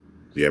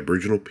The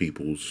Aboriginal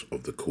peoples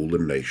of the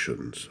Kulin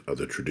Nations are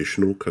the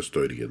traditional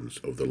custodians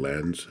of the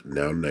lands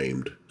now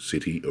named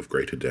City of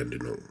Greater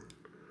Dandenong.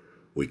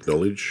 We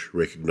acknowledge,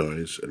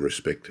 recognise and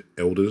respect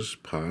elders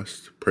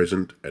past,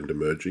 present and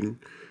emerging,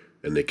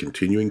 and their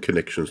continuing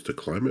connections to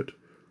climate,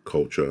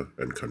 culture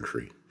and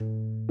country.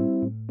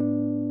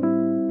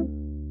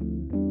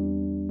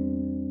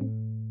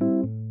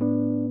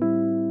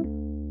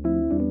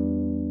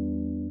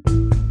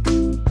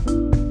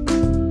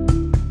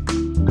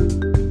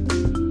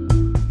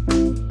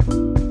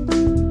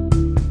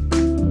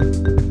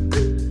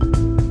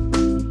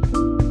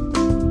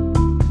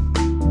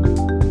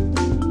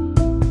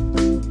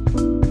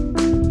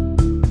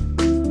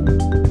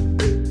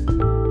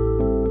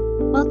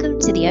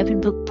 The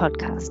Open Book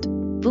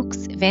Podcast,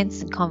 books,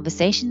 events and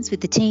conversations with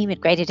the team at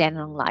Greater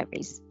Dandenong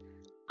Libraries.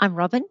 I'm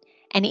Robin,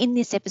 and in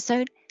this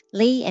episode,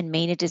 Lee and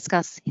Mina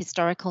discuss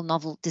historical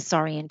novel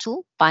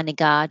Disoriental by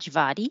Négar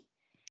Djavadi.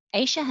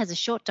 Aisha has a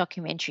short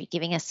documentary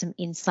giving us some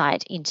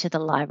insight into the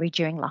library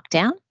during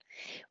lockdown.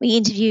 We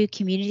interview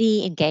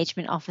Community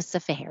Engagement Officer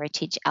for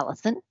Heritage,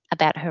 Alison,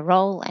 about her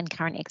role and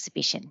current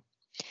exhibition.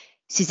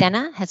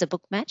 Susanna has a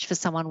book match for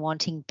someone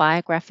wanting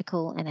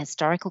biographical and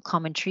historical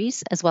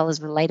commentaries, as well as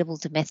relatable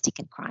domestic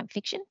and crime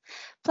fiction.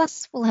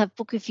 Plus, we'll have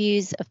book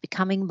reviews of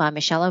Becoming by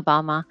Michelle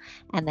Obama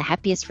and The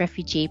Happiest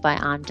Refugee by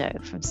Anh Do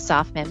from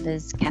staff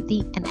members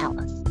Cathy and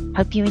Alice.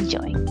 Hope you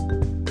enjoy.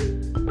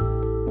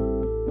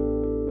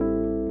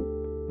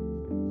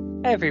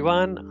 Hey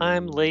everyone,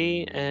 I'm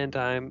Lee and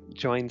I'm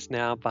joined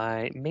now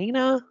by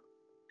Mina.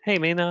 Hey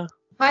Mina.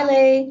 Hi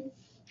Lee.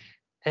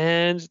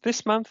 And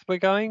this month we're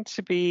going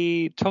to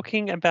be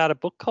talking about a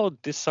book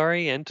called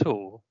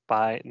Disoriental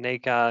by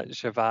Négar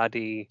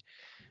Djavadi.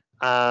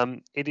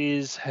 It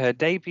is her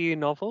debut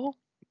novel.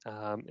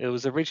 It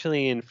was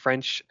originally in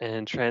French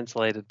and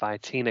translated by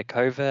Tina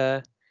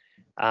Cover.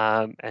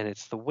 And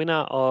it's the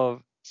winner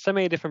of so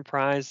many different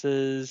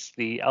prizes,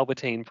 the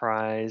Albertine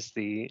Prize,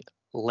 the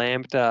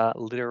Lambda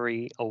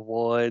Literary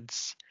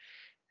Awards,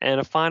 and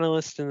a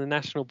finalist in the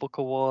National Book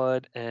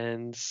Award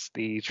and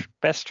the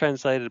Best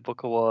Translated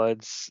Book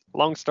Awards.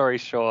 Long story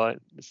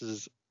short, this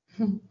is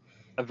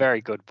a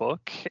very good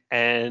book,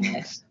 and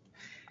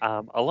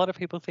a lot of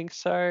people think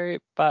so,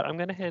 but I'm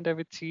going to hand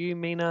over to you,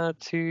 Mina,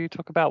 to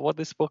talk about what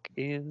this book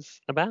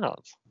is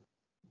about.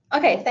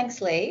 Okay,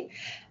 thanks, Lee.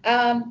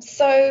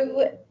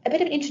 So a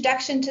bit of an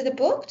introduction to the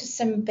book, just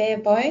some bare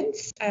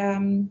bones.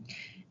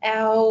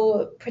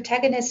 Our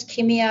protagonist,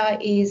 Kimia,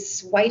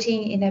 is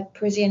waiting in a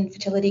Parisian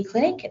fertility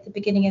clinic at the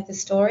beginning of the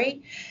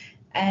story,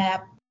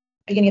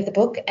 beginning of the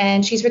book,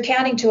 and she's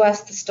recounting to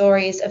us the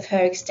stories of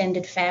her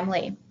extended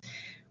family.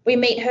 We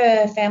meet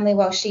her family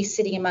while she's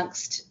sitting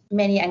amongst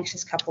many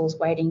anxious couples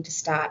waiting to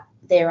start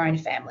their own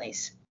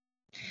families.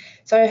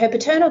 So her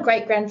paternal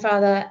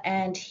great-grandfather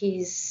and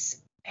his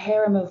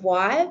harem of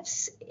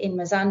wives in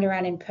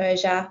Mazandaran in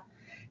Persia,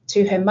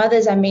 to her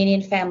mother's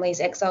Armenian family's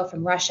exile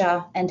from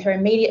Russia and her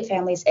immediate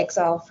family's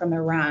exile from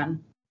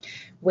Iran.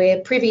 We're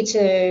privy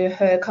to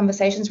her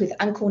conversations with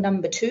Uncle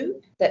Number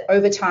Two that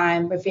over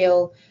time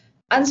reveal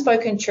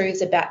unspoken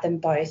truths about them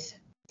both.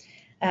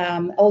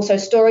 Also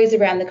stories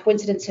around the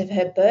coincidence of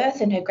her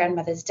birth and her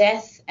grandmother's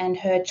death and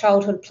her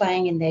childhood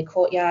playing in their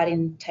courtyard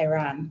in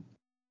Tehran.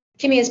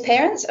 Kimia's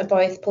parents are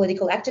both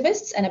political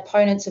activists and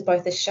opponents of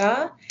both the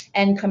Shah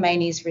and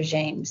Khomeini's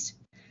regimes.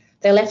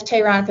 They left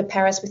Tehran for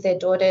Paris with their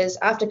daughters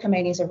after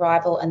Khomeini's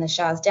arrival and the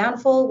Shah's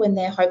downfall, when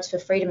their hopes for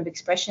freedom of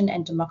expression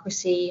and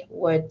democracy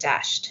were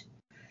dashed.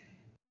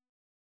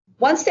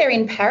 Once they're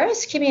in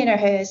Paris, Kimia and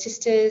her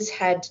sisters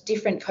had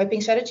different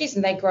coping strategies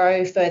and they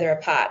grow further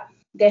apart.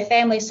 Their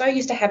family is so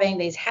used to having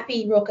these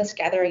happy, raucous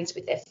gatherings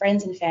with their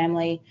friends and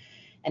family,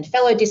 and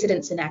fellow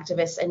dissidents and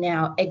activists are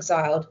now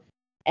exiled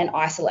and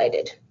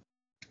isolated.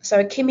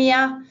 So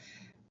Kimia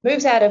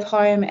moves out of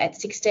home at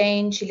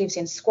 16. She lives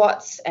in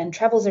squats and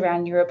travels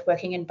around Europe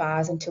working in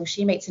bars until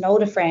she meets an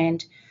older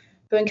friend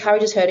who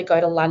encourages her to go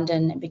to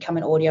London and become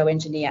an audio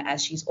engineer,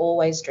 as she's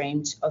always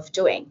dreamed of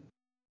doing.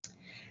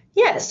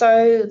 Yeah,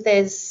 so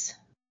there's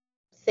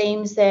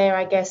themes there,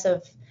 I guess,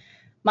 of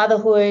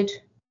motherhood,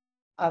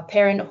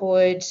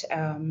 parenthood,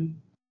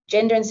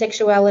 gender and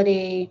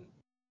sexuality,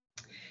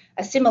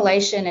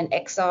 assimilation and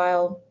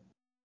exile.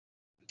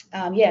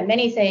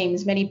 Many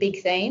themes, many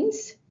big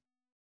themes.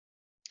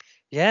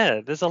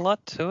 Yeah, there's a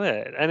lot to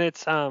it, and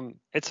it's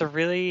a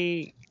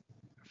really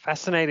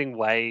fascinating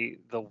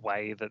the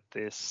way that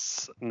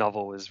this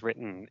novel is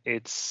written.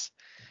 It's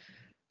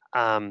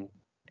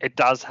it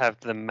does have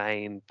the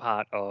main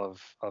part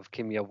of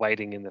Kimia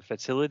waiting in the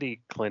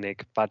fertility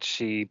clinic, but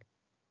she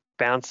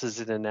bounces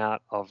in and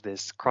out of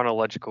this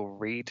chronological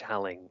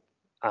retelling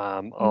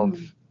of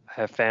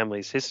her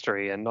family's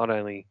history, and not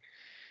only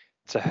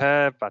to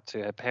her but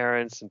to her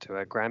parents and to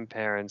her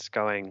grandparents,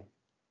 going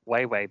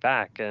way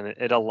back, and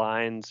it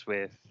aligns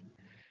with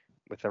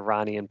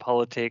Iranian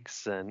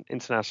politics and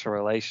international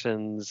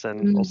relations,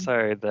 and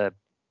also the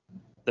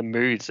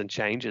moods and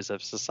changes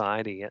of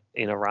society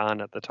in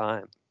Iran at the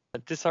time.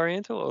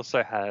 Disoriental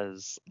also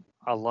has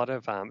a lot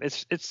of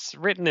it's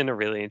written in a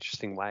really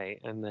interesting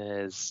way, and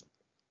there's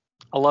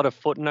a lot of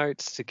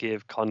footnotes to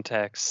give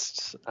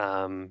context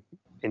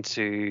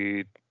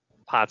into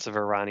parts of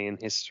Iranian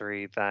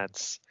history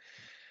that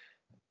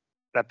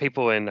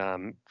people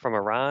from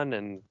Iran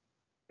and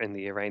in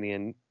the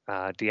Iranian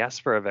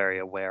diaspora are very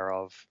aware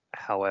of.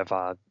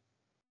 However,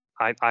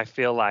 I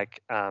feel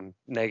like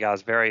Négar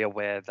is very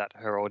aware that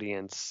her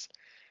audience,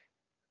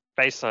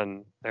 based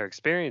on her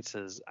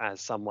experiences as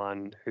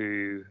someone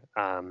who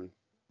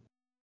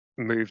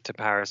moved to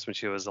Paris when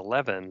she was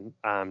 11,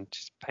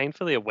 she's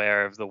painfully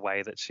aware of the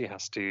way that she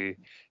has to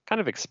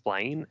kind of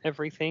explain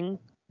everything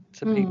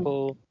to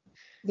people.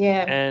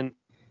 Yeah. And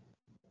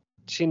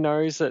she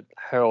knows that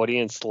her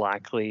audience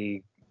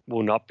likely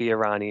will not be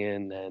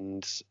Iranian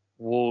and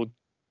will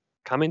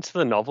come into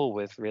the novel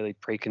with really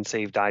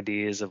preconceived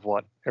ideas of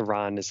what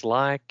Iran is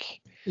like.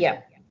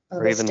 Yeah.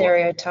 Or Or the even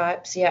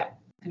stereotypes,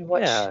 and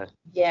what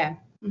yeah.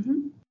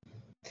 Mm-hmm.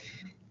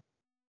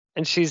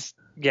 And she's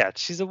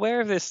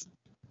aware of this.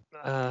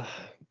 I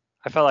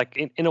felt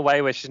like in a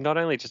way where she's not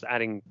only just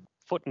adding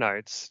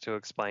footnotes to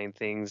explain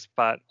things,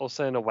 but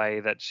also in a way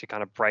that she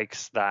kind of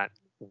breaks that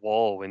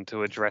wall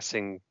into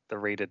addressing the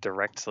reader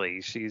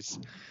directly. She's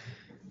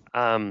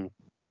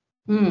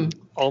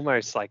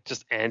almost like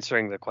just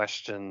answering the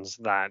questions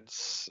that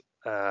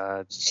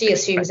she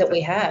assumes that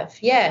we have.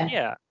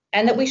 Yeah.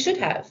 And that we should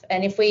have.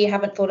 And if we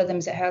haven't thought of them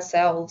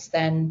ourselves,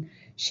 then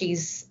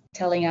she's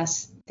telling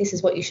us this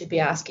is what you should be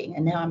asking.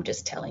 And now I'm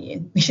just telling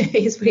you,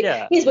 here's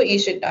what you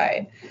should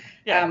know.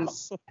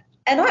 Yes.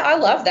 And I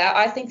love that.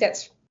 I think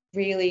that's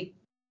really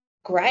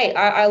great.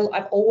 I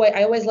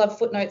always love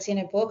footnotes in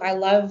a book. I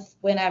love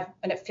when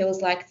it feels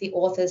like the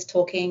author's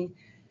talking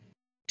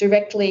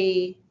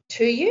directly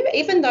to you,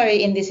 even though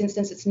in this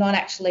instance it's not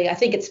actually. I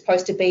think it's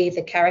supposed to be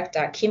the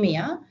character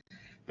Kimia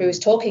who is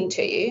talking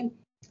to you,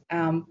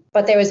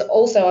 but there is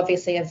also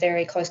obviously a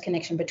very close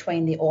connection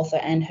between the author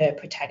and her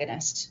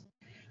protagonist.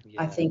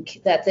 Yeah. I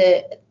think that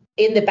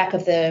in the back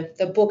of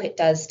the book it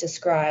does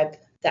describe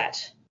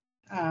that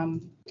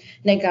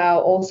Négar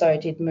also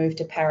did move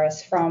to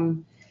Paris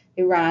from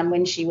Iran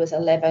when she was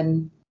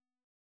 11,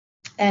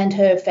 and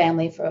her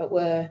family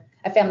were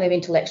a family of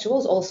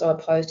intellectuals also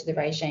opposed to the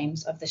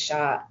regimes of the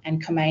Shah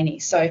and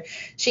Khomeini. So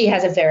she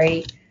has a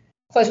very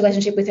close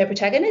relationship with her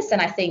protagonist,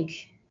 and I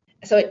think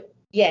so.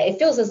 It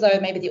feels as though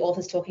maybe the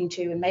author's talking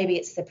to, and maybe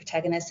it's the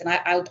protagonist, and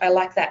I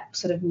like that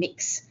sort of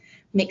mix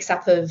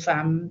up of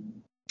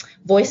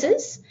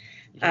voices,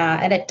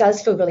 and it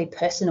does feel really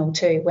personal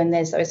too when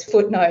there's those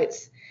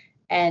footnotes,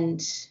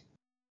 and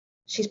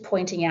she's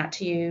pointing out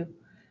to you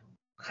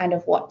kind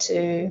of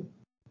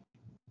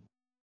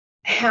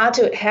how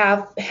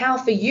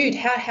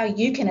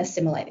you can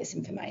assimilate this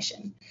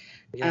information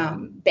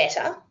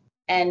better,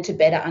 and to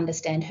better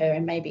understand her,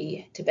 and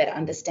maybe to better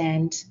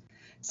understand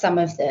some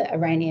of the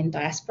Iranian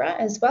diaspora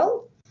as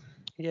well.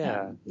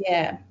 Yeah.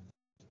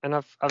 And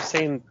I've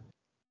seen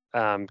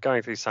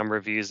going through some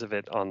reviews of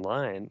it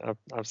online,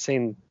 I've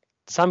seen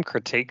some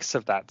critiques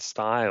of that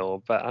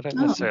style, but I don't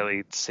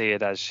necessarily see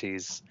it as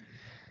she's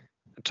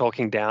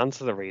talking down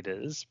to the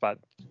readers, but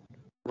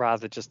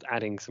rather just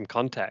adding some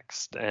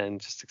context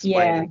and just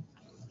explaining,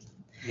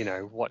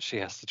 what she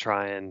has to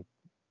try and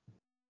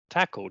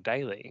tackle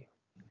daily.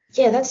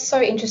 Yeah, that's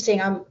so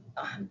interesting. I'd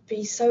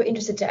be so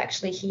interested to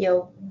actually hear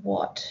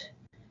what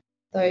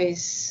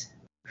those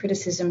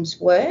criticisms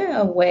were,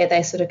 or where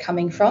they're sort of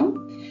coming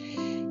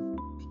from,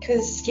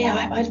 because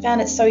I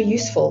found it so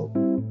useful.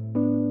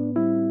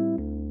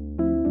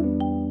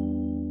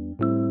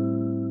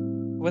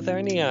 Were there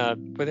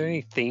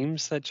any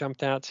themes that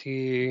jumped out to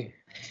you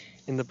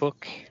in the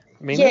book,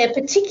 Mina? Yeah,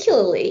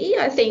 particularly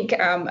I think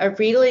a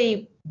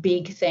really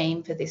big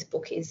theme for this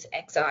book is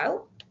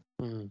exile.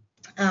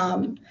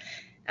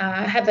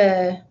 I have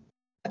a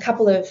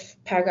couple of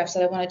paragraphs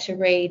that I wanted to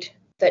read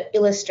that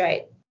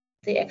illustrate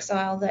the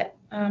exile that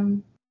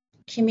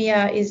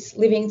Kimia is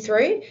living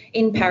through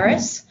in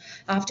Paris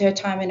after her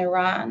time in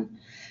Iran.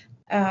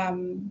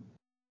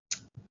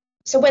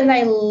 So when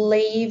they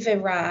leave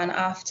Iran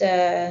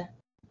after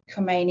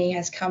Khomeini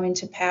has come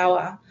into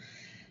power,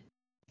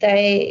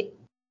 the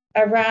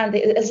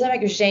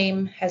Islamic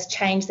regime has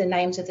changed the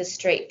names of the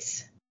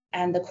streets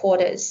and the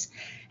quarters,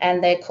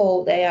 and they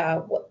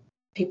are what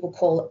people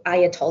call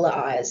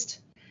Ayatollahized,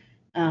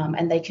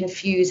 and they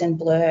confuse and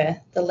blur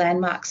the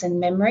landmarks and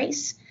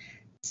memories,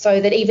 so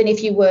that even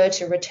if you were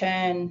to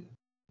return,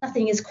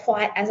 nothing is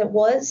quite as it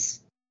was.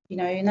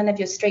 None of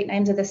your street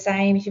names are the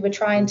same. If you were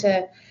trying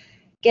to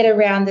get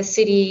around the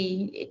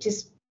city, it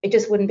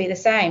just wouldn't be the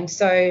same.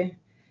 So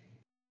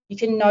you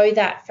can know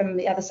that from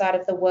the other side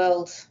of the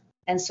world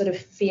and sort of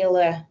feel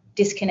a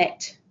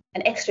disconnect,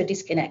 an extra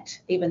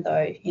disconnect, even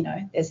though,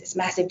 there's this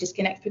massive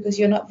disconnect because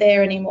you're not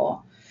there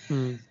anymore.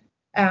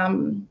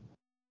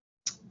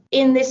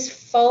 In this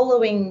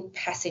following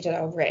passage that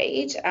I'll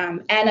read,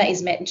 Anna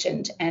is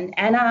mentioned, and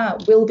Anna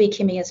will be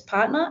Kimia's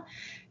partner,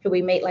 who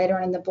we meet later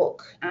on in the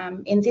book.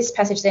 In this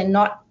passage, they're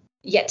not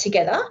yet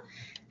together,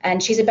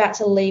 and she's about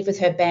to leave with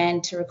her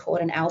band to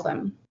record an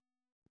album.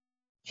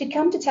 She'd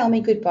come to tell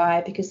me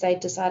goodbye because they'd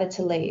decided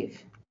to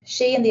leave,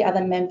 she and the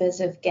other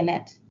members of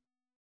Genet.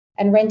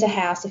 and rent a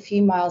house a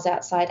few miles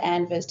outside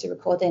Anvers to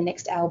record their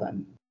next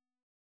album.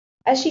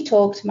 As she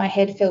talked, my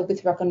head filled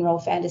with rock and roll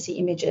fantasy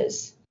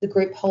images, the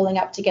group holding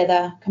up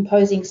together,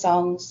 composing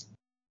songs,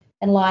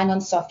 and lying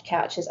on soft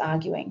couches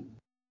arguing.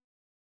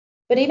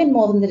 But even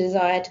more than the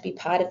desire to be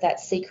part of that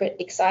secret,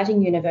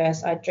 exciting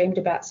universe I'd dreamed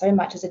about so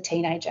much as a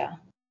teenager,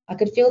 I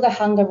could feel the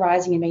hunger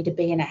rising in me to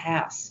be in a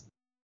house.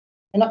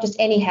 And not just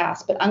any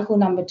house, but Uncle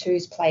Number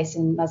Two's place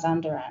in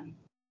Mazandaran.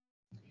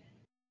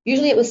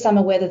 Usually it was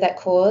summer weather that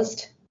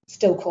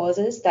still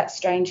causes, that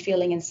strange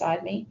feeling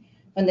inside me,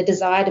 when the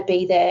desire to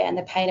be there and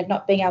the pain of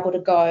not being able to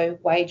go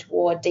wage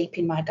war deep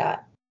in my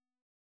gut.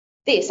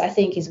 This, I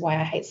think, is why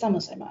I hate summer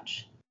so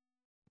much.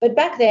 But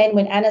back then,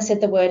 when Anna said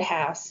the word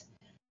house,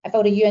 I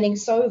felt a yearning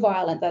so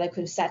violent that I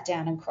could have sat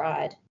down and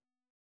cried.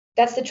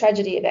 That's the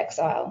tragedy of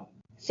exile.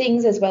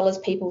 Things as well as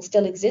people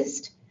still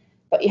exist,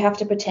 but you have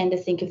to pretend to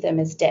think of them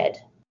as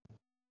dead.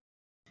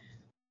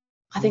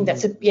 I think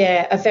that's it's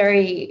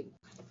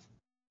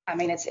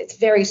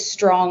very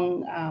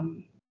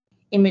strong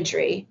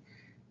imagery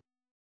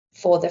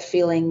for the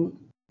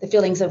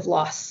feelings of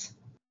loss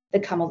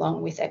that come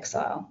along with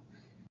exile.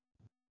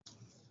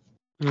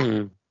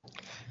 It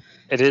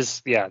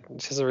is,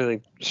 it's just a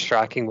really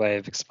striking way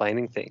of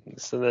explaining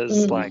things. So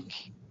there's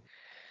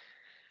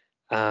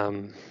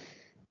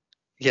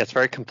it's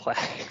very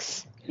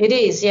complex. It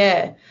is,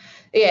 yeah.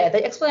 Yeah,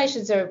 the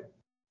explanations are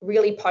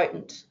really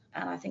potent,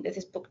 and I think that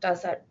this book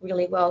does that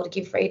really well to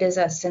give readers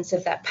a sense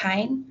of that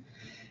pain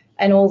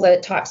and all the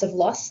types of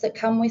loss that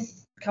come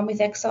with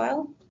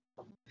exile.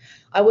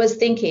 I was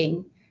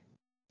thinking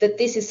that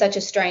this is such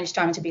a strange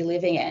time to be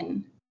living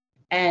in,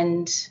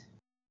 and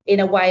in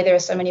a way there are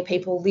so many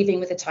people living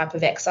with a type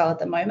of exile at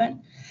the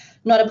moment,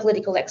 not a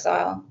political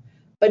exile,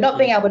 but not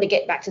being able to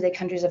get back to their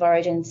countries of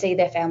origin, see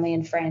their family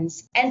and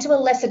friends, and to a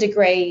lesser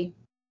degree,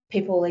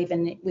 people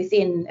even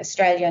within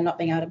Australia not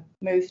being able to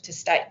move to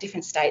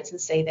different states and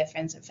see their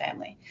friends and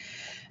family.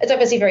 It's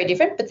obviously very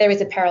different, but there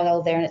is a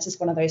parallel there, and it's just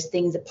one of those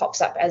things that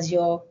pops up as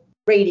you're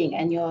reading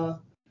and you're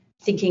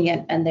thinking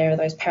it, and there are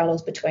those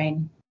parallels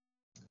between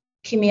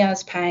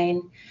Kimia's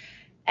pain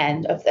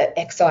and of the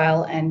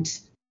exile and,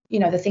 you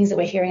know, the things that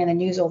we're hearing in the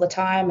news all the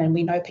time, and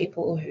we know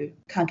people who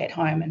can't get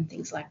home and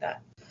things like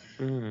that.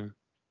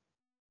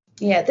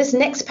 Yeah, this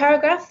next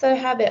paragraph,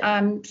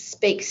 though,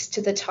 speaks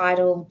to the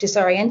title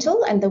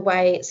Disoriental and the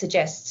way it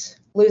suggests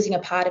losing a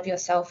part of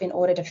yourself in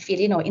order to fit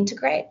in or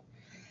integrate.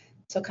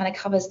 So it kind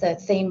of covers the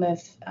theme of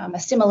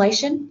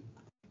assimilation.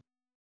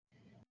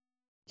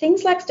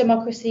 Things like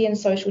democracy and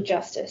social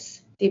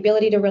justice, the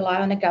ability to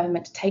rely on a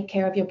government to take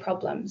care of your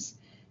problems,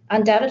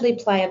 undoubtedly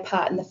play a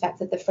part in the fact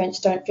that the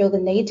French don't feel the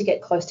need to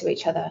get close to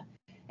each other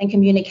and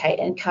communicate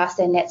and cast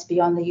their nets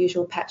beyond the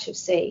usual patch of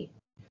sea.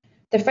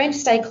 The French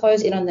stay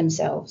closed in on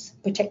themselves,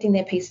 protecting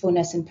their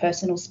peacefulness and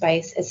personal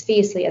space as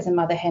fiercely as a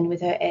mother hen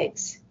with her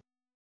eggs.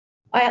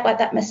 I act like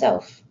that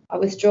myself. I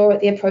withdraw at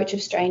the approach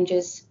of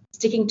strangers,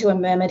 sticking to a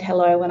murmured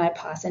hello when I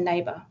pass a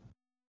neighbour.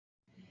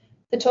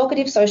 The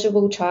talkative,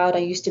 sociable child I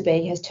used to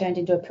be has turned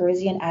into a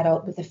Parisian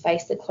adult with a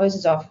face that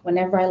closes off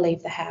whenever I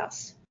leave the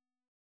house.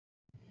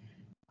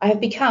 I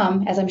have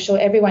become, as I'm sure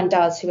everyone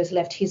does who has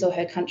left his or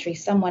her country,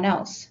 someone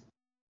else.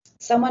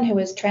 Someone who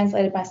has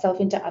translated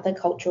myself into other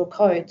cultural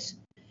codes.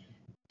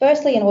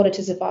 Firstly, in order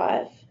to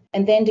survive,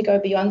 and then to go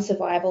beyond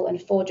survival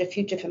and forge a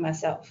future for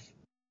myself.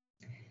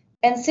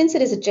 And since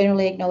it is a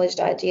generally acknowledged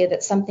idea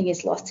that something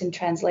is lost in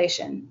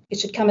translation, it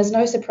should come as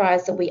no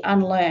surprise that we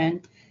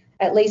unlearn,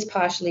 at least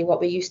partially,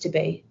 what we used to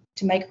be,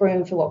 to make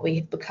room for what we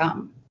have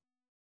become.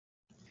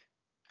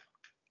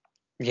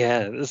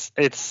 Yeah,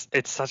 it's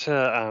such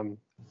a...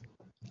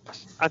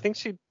 I think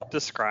she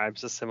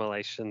describes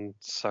assimilation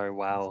so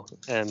well,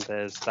 and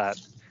there's that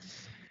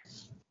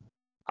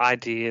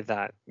idea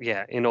that,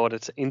 in order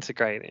to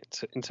integrate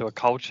it into a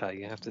culture,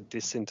 you have to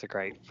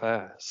disintegrate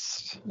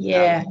first.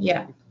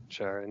 Yeah.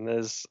 Sure. And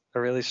there's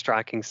a really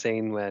striking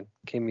scene where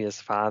Kimia's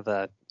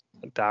father,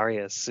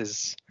 Darius,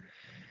 is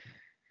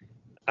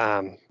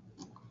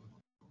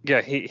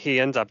he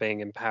ends up being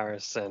in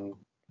Paris and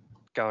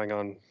going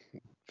on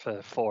for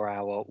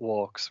 4-hour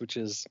walks, which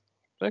is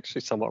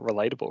actually somewhat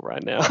relatable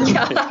right now.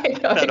 Yeah, I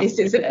know it is,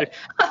 isn't it?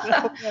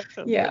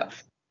 Yeah.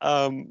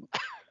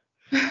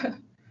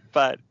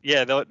 But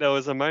there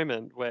was a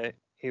moment where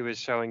he was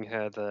showing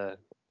her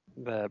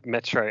the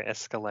metro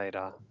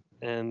escalator,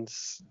 and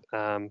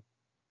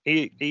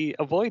he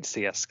avoids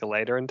the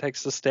escalator and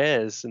takes the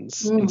stairs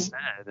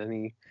instead. And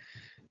he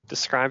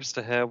describes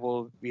to her,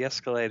 well, the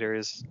escalator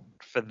is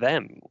for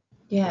them.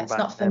 Yeah, it's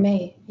not for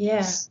me.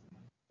 Yeah.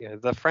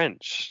 The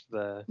French,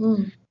 the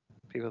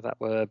people that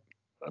were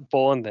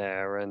born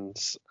there, and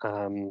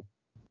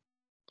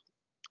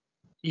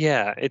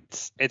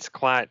it's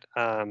quite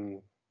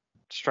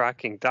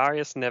striking.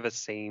 Darius never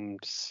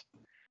seemed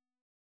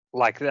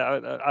like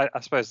I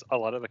suppose a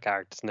lot of the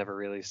characters never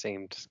really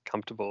seemed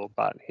comfortable,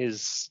 but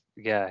his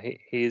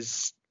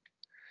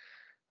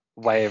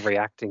way of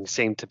reacting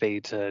seemed to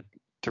be to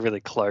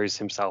really close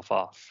himself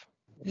off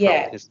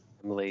from his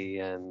family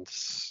and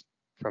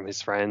from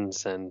his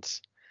friends, and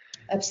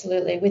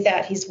absolutely.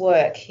 Without his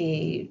work,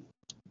 he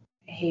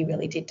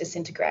really did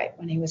disintegrate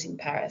when he was in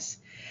Paris.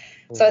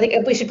 So I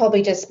think we should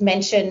probably just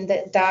mention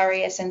that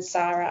Darius and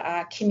Sarah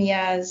are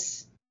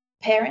Kimia's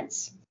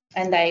parents,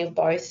 and they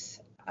both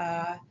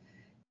are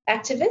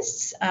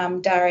activists.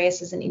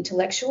 Darius is an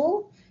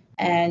intellectual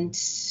and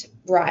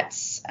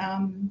writes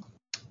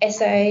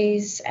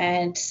essays,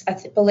 and I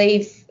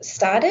believe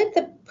started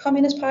the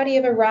Communist Party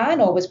of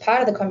Iran, or was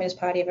part of the Communist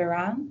Party of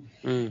Iran.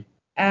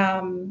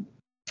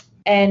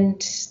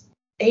 And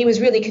he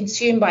was really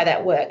consumed by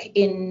that work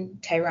in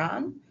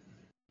Tehran.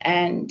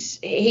 And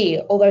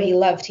although he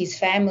loved his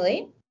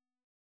family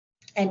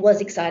and was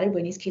excited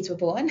when his kids were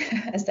born,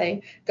 as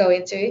they go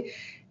into,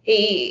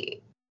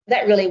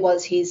 that really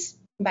was his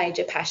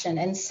major passion.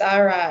 And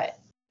Sarah,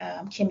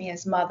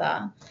 Kimia's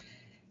mother,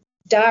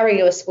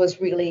 Darius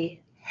was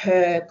really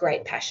her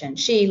great passion.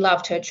 She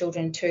loved her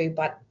children too,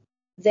 but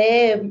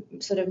their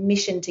sort of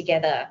mission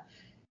together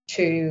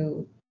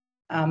to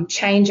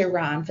change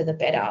Iran for the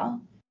better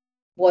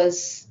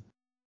was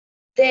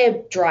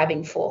their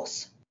driving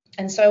force.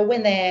 And so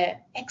when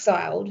they're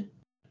exiled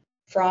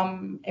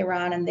from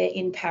Iran and they're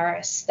in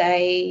Paris,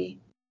 they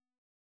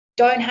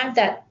don't have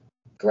that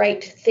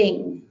great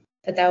thing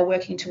that they were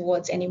working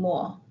towards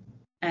anymore.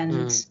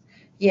 And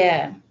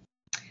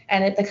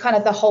and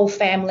the whole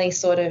family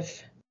sort of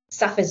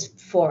suffers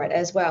for it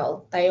as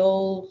well. They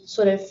all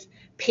sort of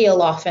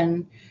peel off,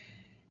 and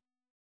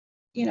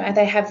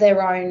they have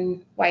their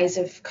own ways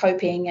of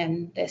coping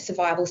and their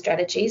survival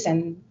strategies,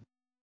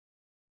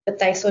 but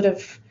they sort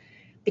of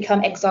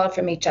become exiled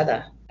from each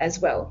other as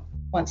well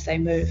once they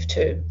move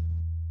too.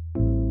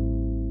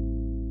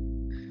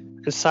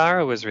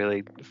 Sarah was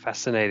really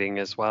fascinating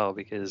as well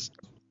because,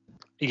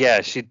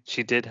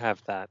 she did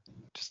have that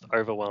just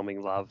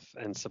overwhelming love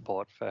and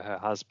support for her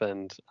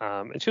husband,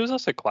 and she was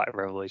also quite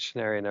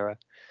revolutionary in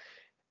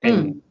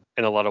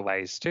a lot of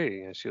ways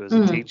too. She was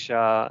a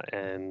teacher,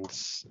 and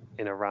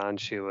in Iran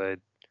she was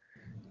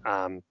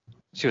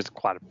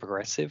quite a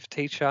progressive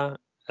teacher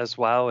as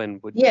well,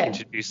 and would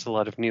introduce a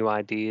lot of new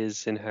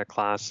ideas in her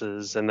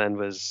classes, and then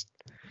was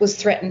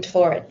threatened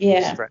for it.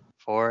 Yeah. Threatened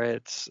for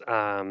it.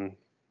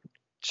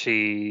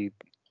 She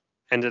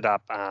ended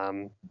up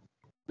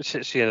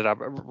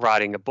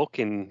writing a book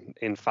in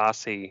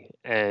Farsi,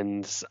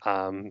 and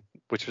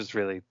which was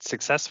really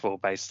successful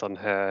based on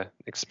her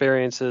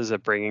experiences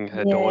of bringing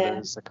her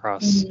daughters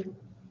across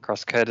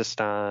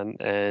Kurdistan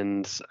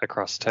and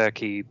across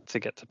Turkey to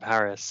get to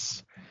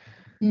Paris.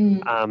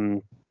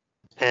 And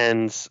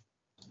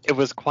it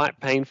was quite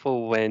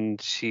painful when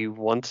she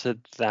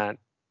wanted that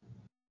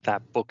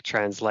book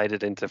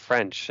translated into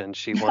French, and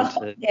she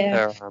wanted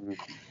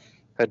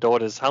her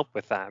daughters' help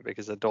with that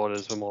because her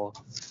daughters were more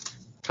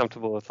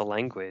comfortable with the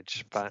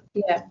language. But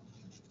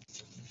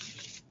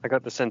I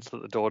got the sense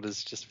that the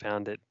daughters just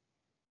found it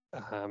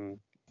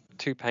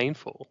too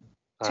painful.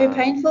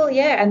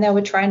 And they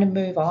were trying to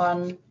move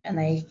on, and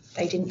they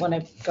didn't want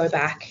to go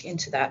back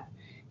into that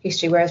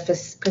history,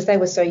 whereas because they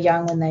were so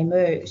young when they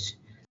moved.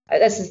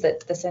 This is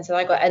the sense that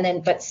I got. And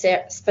then, but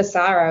for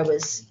Sarah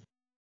was,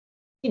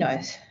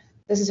 this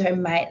is the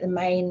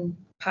main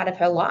part of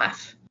her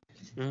life,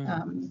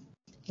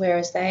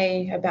 whereas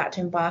they are about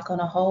to embark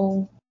on a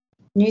whole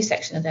new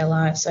section of their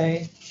lives, so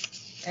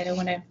they don't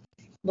want to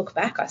look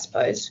back, I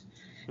suppose.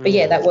 But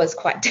that was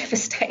quite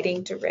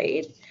devastating to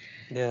read.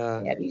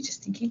 Yeah, you're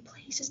just thinking,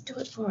 please just do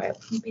it for her. It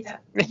wouldn't be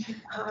that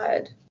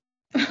hard.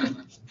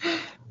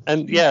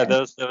 And there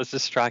was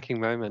this striking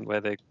moment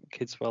where the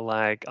kids were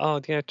like, "Oh,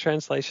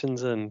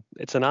 translations, and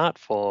it's an art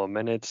form,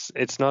 and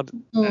it's not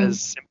as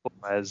simple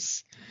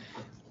as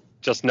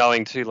just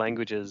knowing two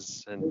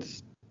languages and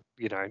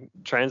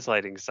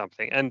translating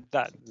something." And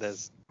that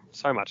there's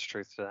so much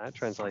truth to that.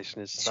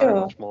 Translation is so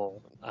much more.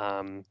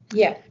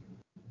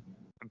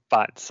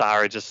 But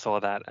Sarah just saw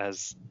that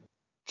as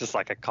just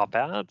like a cop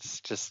out. It's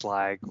just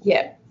like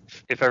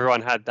if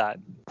everyone had that,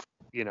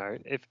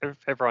 if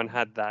everyone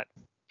had that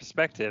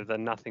perspective,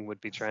 then nothing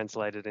would be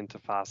translated into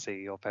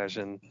Farsi or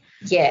Persian.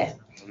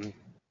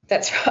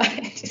 That's right.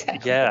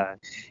 Exactly.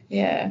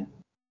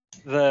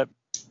 The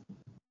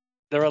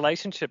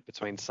relationship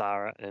between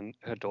Sarah and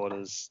her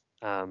daughters,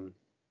 I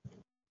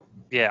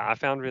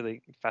found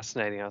really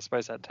fascinating. I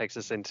suppose that takes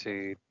us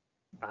into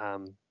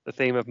the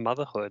theme of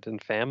motherhood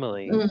and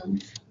family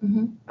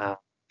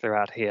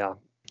throughout here.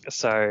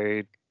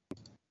 So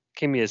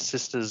Kimia's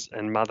sisters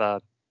and mother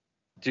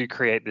do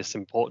create this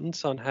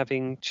importance on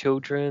having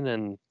children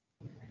and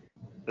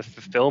the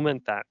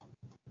fulfillment that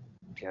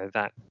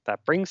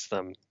that brings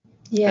them.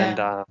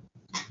 And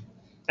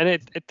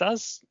it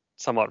does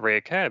somewhat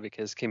reoccur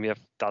because Kimia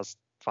does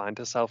find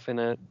herself in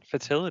a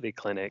fertility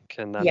clinic,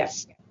 and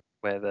that's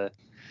where the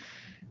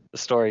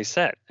story's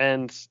set.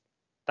 And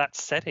that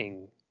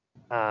setting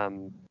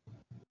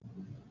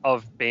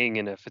of being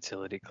in a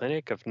fertility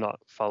clinic, of not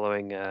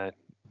following a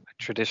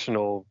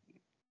traditional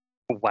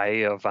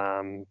way of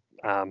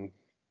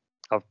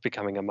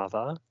becoming a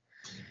mother,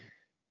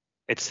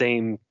 it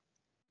seemed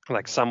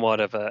like somewhat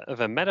of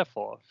a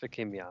metaphor for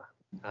Kimia.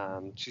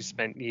 She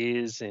spent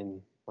years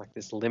in like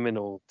this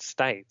liminal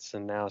state,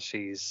 and now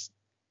she's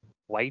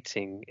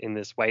waiting in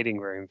this waiting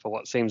room for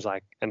what seems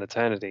like an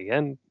eternity.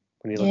 And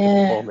when you look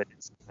at the form,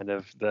 it's kind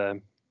of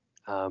the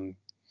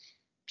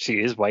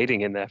she is waiting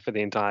in there for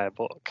the entire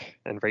book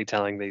and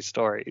retelling these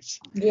stories.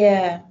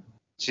 Yeah.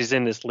 She's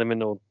in this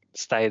liminal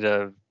state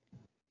of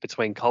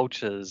between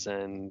cultures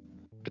and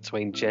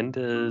between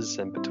genders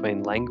and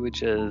between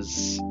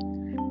languages.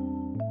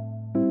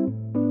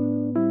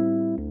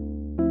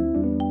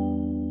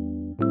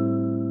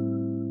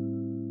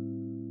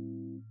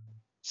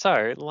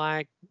 So,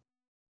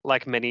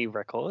 like many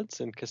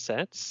records and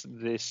cassettes,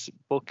 this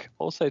book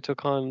also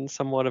took on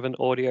somewhat of an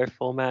audio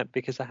format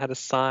because it had a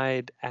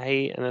side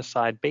A and a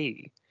side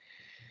B.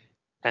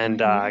 And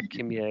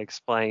Kimya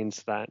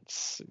explains that,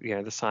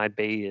 the side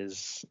B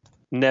is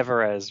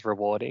never as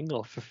rewarding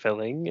or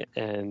fulfilling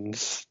and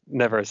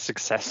never as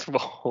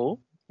successful,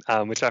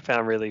 which I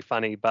found really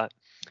funny. But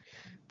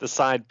the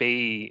side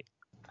B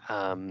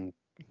kind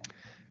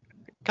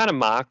of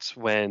marked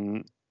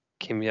when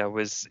Kimya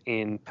was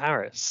in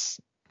Paris,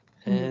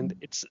 and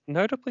it's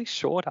notably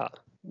shorter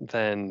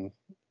than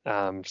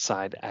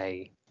side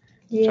A,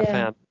 which I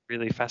found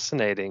really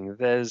fascinating.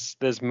 There's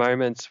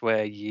moments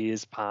where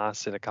years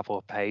pass in a couple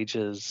of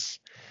pages,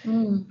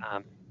 and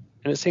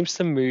it seems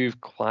to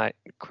move quite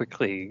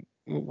quickly.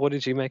 What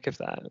did you make of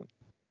that?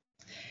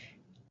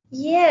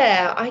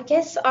 Yeah, I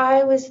guess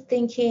I was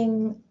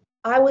thinking,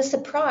 I was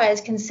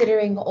surprised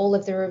considering all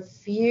of the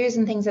reviews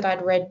and things that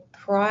I'd read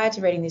prior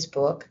to reading this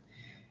book,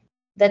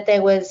 that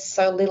there was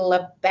so little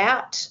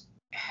about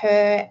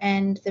her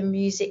and the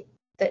music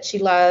that she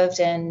loved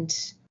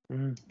and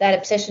that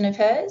obsession of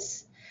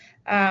hers.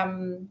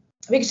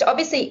 Which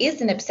obviously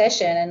is an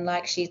obsession, and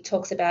like she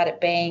talks about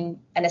it being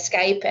an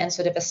escape and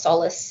sort of a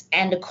solace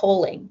and a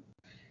calling.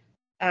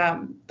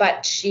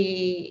 But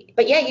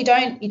yeah, you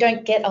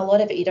don't get a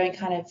lot of it. You don't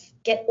kind of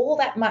get all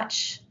that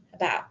much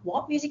about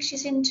what music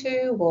she's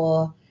into,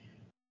 or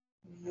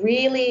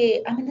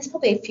really, I mean, there's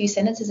probably a few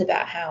sentences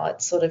about how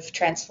it's sort of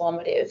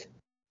transformative,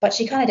 but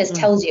she kind of just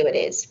tells you it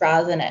is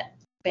rather than it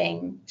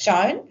being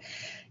shown.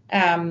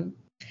 But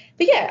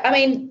yeah, I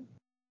mean,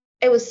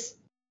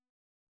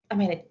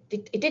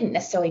 it didn't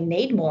necessarily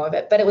need more of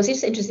it, but it was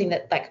just interesting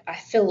that, like, I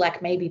feel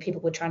like maybe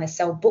people were trying to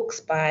sell books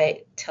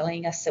by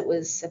telling us it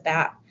was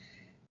about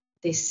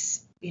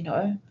this,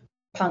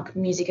 punk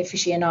music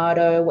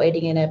aficionado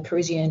waiting in a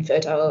Parisian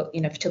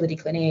fertility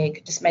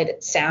clinic. Just made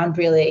it sound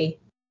really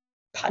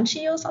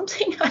punchy or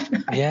something. I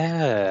don't know.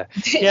 Yeah.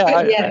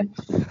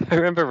 I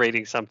remember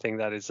reading something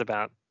that is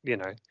about,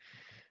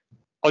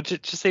 or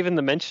just even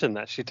the mention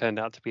that she turned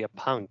out to be a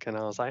punk, and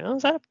I was like, oh,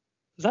 is that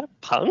a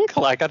punk?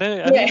 Like, I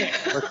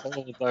don't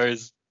recall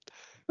those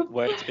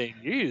words being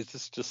used.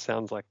 This just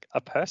sounds like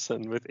a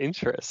person with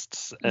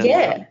interests. And,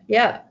 yeah.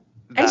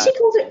 And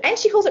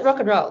she calls it rock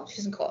and roll. She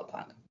doesn't call it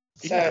punk.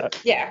 So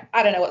yeah,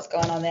 I don't know what's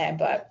going on there,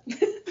 but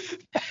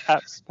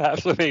perhaps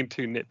we're being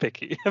too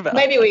nitpicky about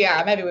maybe we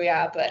are,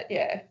 but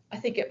yeah, I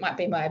think it might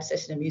be my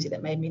obsession of music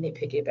that made me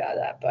nitpicky about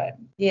that. But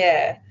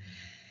yeah.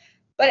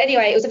 But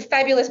anyway, it was a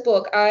fabulous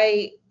book.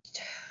 I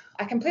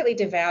completely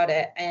devoured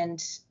it,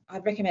 and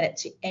I'd recommend it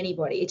to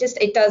anybody.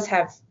 It does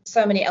have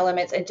so many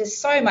elements and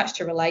just so much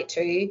to relate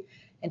to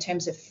in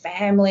terms of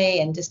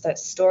family and just that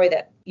story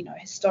that,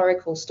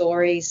 historical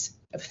stories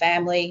of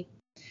family.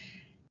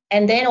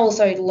 And then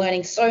also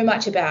learning so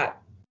much about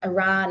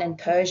Iran and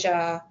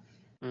Persia,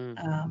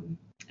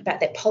 about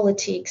their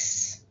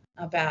politics,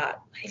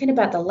 about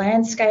the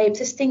landscapes,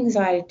 just things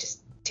I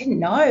just didn't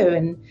know.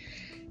 And,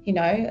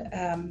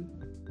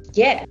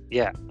 yeah.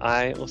 Yeah,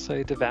 I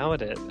also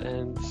devoured it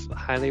and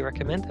highly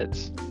recommend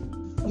it.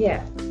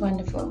 Yeah,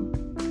 wonderful.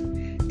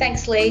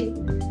 Thanks, Lee.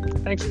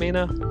 Thanks,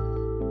 Mina.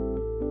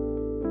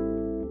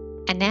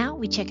 And now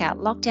we check out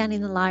Lockdown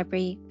in the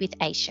Library with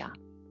Aisha.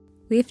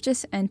 We've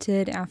just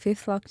entered our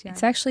 5th lockdown.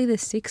 It's actually the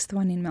 6th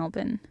one in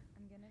Melbourne.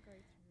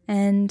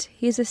 And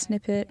here's a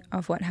snippet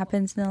of what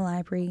happens in the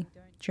library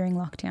during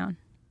lockdown.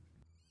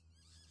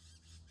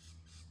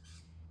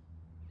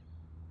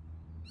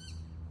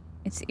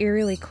 It's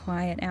eerily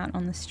quiet out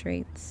on the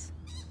streets.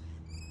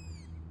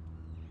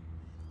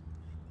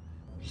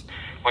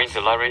 Wayne,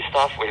 the library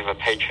staff, we have a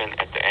patron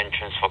at the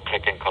entrance for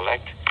click and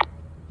collect.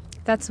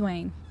 That's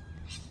Wayne.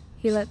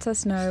 He lets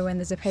us know when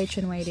there's a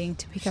patron waiting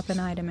to pick up an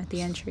item at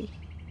the entry.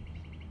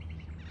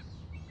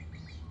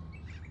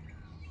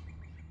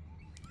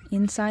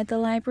 Inside the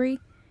library,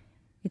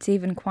 it's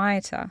even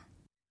quieter.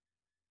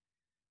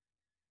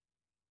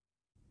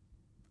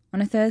 On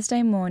a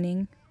Thursday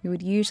morning, we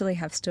would usually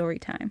have story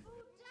time.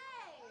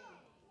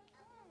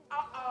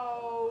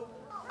 Uh-oh,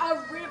 a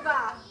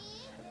river,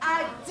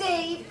 a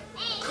deep,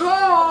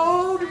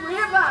 cold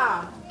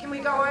river. Can we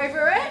go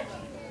over it?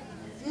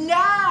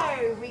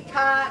 No, we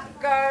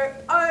can't go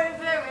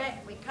over it.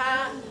 We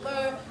can't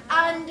go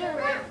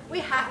under it. We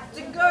have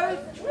to go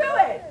through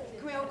it.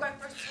 Can we all go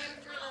for a swim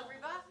through the river?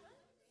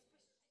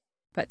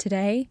 But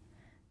today,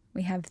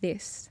 we have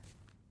this.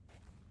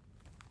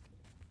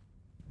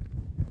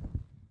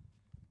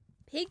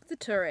 Pig the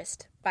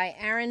Tourist by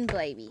Aaron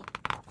Blaby.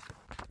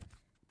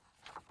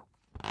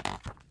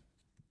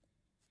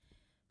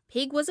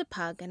 Pig was a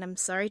pug, and I'm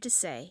sorry to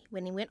say,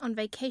 when he went on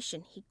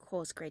vacation, he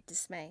caused great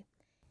dismay.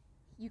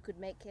 You could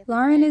make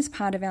Lauren is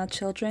part of our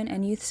Children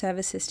and Youth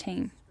Services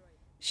team.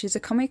 She's a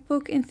comic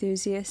book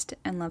enthusiast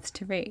and loves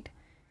to read.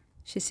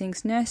 She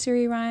sings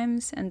nursery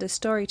rhymes and does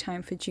story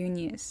time for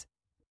juniors.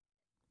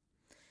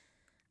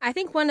 I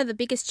think one of the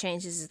biggest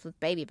changes is with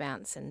baby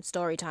bounce and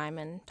story time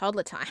and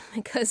toddler time,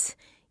 because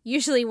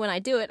usually when I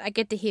do it, I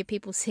get to hear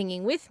people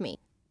singing with me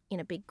in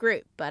a big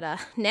group,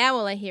 but now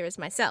all I hear is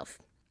myself.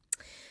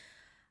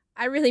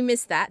 I really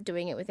miss that,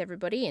 doing it with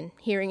everybody and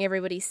hearing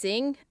everybody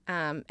sing,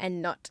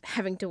 and not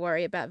having to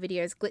worry about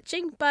videos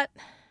glitching, but,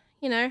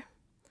 you know,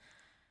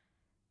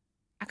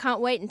 I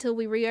can't wait until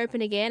we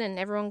reopen again and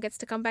everyone gets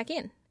to come back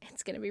in.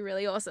 It's going to be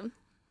really awesome.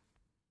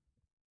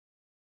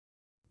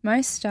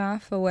 Most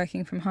staff are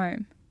working from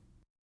home.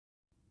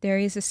 There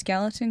is a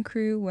skeleton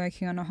crew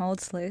working on a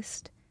holds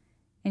list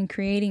and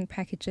creating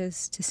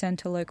packages to send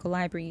to local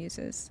library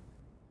users.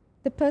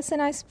 The person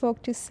I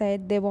spoke to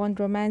said they want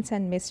romance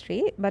and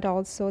mystery, but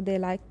also they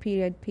like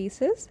period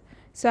pieces.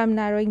 So I'm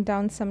narrowing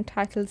down some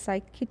titles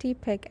like Kitty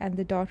Peck and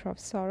the Daughter of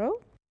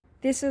Sorrow.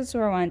 This is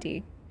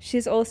Rwandi.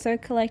 She's also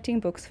collecting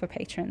books for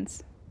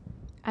patrons.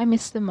 I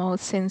miss the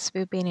most since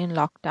we've been in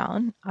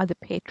lockdown are the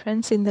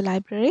patrons in the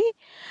library.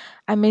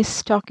 I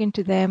miss talking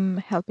to them,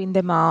 helping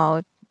them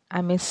out.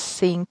 I miss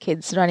seeing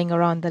kids running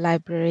around the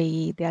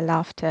library, their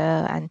laughter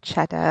and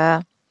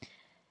chatter.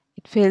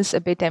 It feels a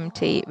bit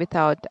empty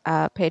without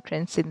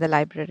patrons in the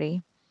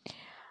library.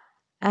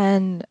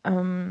 And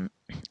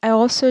I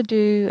also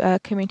do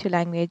community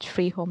language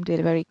free home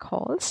delivery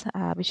calls,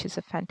 which is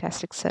a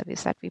fantastic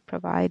service that we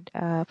provide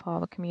for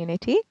our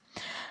community.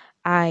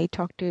 I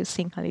talk to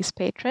Sinhalese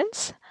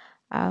patrons.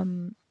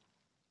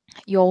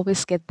 You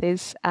always get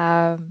this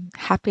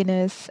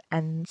happiness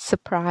and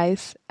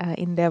surprise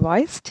in their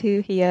voice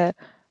to hear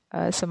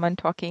someone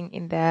talking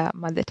in their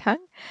mother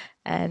tongue,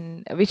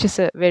 and which is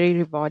a very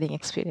rewarding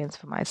experience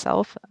for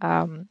myself,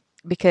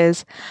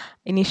 because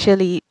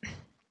initially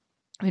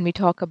when we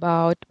talk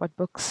about what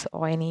books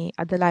or any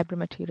other library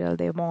material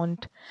they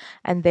want,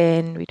 and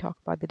then we talk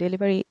about the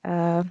delivery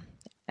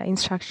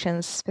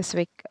instructions,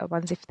 specific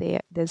ones if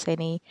there's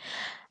any,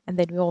 and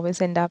then we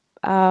always end up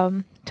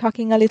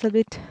talking a little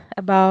bit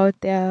about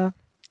their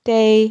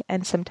day,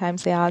 and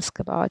sometimes they ask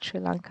about Sri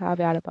Lanka,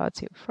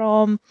 whereabouts you're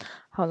from,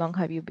 how long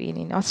have you been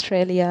in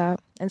Australia,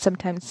 and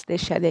sometimes they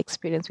share their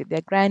experience with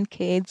their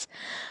grandkids,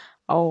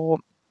 or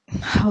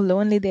how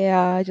lonely they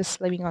are just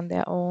living on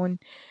their own.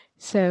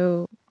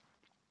 So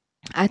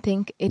I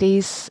think it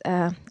is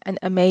an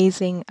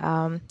amazing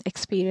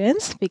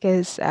experience,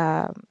 because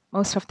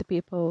most of the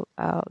people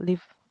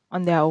live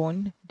on their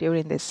own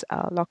during this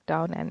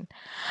lockdown, and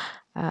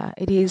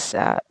it is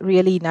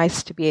really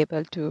nice to be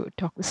able to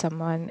talk with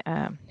someone,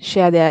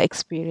 share their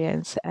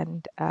experience,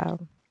 and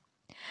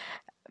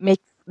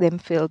make them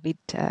feel a bit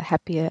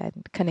happier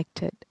and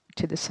connected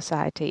to the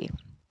society.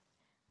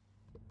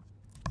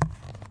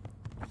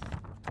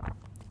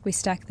 We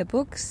stack the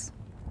books.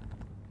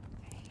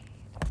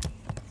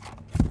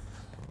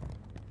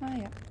 Oh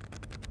yeah,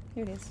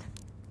 here it is.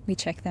 We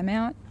check them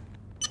out.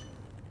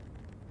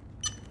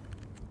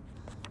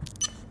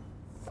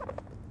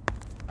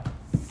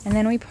 And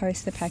then we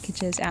post the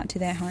packages out to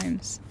their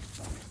homes.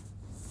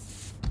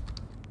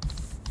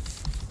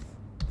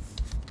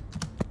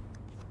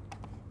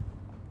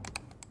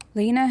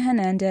 Lena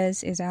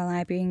Hernandez is our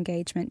library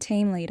engagement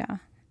team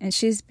leader, and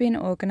she's been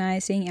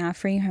organising our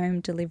free home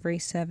delivery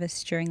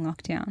service during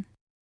lockdown.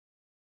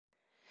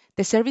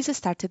 The service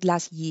started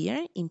last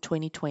year in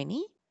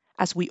 2020.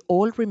 As we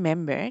all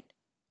remembered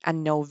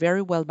and know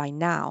very well by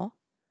now,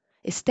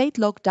 state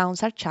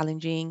lockdowns are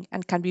challenging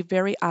and can be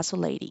very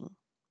isolating.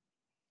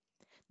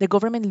 The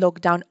government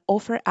lockdown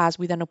offered us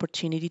with an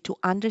opportunity to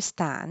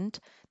understand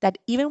that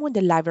even when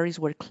the libraries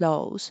were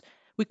closed,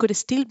 we could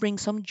still bring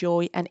some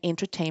joy and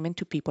entertainment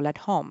to people at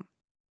home.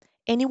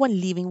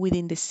 Anyone living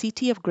within the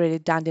city of Greater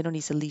Dandenong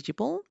is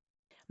eligible.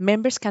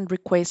 Members can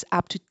request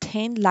up to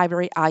 10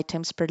 library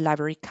items per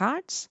library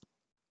cards,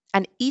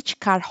 and each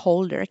card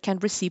holder can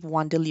receive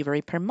one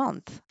delivery per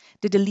month.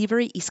 The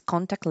delivery is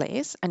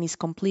contactless and is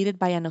completed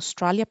by an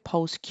Australia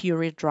Post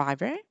courier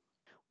driver.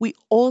 We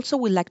also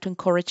would like to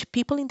encourage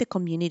people in the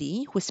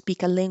community who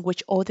speak a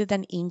language other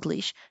than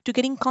English to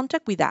get in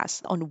contact with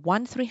us on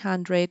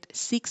 1300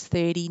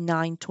 630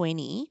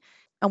 920,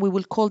 and we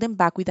will call them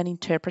back with an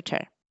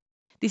interpreter.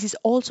 This is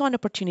also an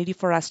opportunity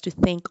for us to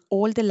thank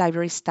all the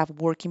library staff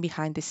working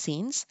behind the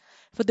scenes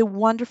for the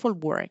wonderful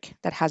work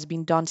that has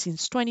been done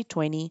since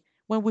 2020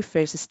 when we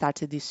first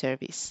started this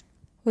service.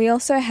 We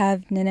also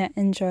have Nanette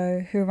and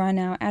Joe, who run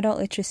our adult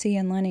literacy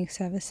and learning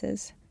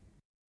services.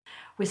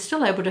 We're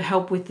still able to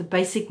help with the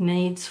basic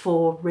needs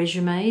for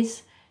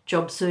resumes,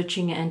 job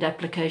searching and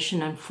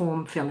application and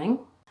form filling.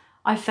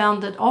 I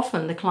found that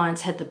often the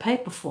clients had the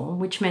paper form,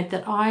 which meant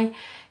that I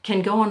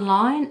can go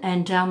online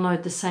and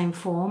download the same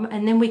form,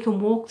 and then we can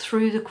walk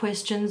through the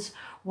questions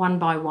one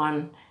by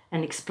one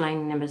and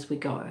explain them as we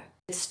go.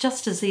 It's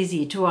just as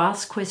easy to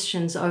ask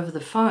questions over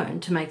the phone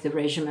to make the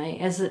resume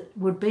as it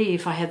would be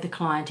if I had the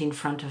client in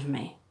front of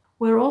me.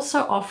 We're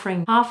also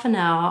offering half an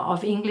hour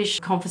of English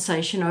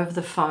conversation over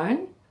the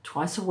phone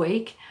twice a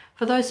week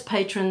for those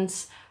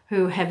patrons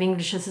who have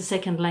English as a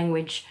second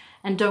language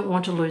and don't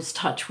want to lose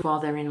touch while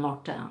they're in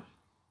lockdown.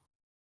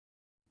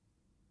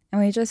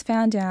 And we just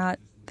found out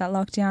that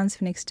lockdown's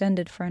been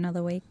extended for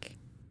another week.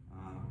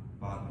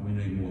 But we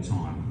need more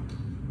time.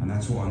 And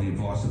that's why, on the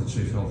advice of the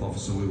Chief Health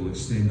Officer, we will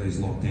extend these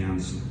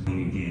lockdowns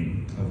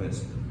again of it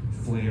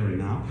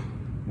flaring up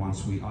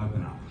once we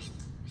open up.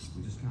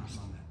 We just can't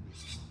run that.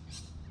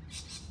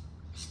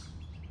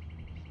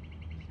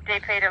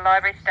 DP to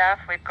library staff,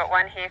 we've got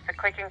one here for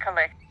click and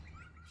collect.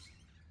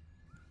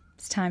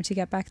 It's time to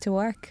get back to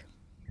work.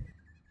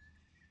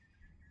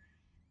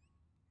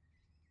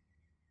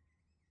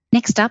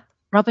 Next up,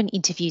 Robin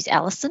interviews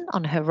Alison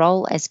on her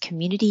role as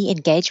Community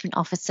Engagement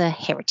Officer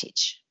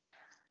Heritage.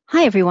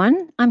 Hi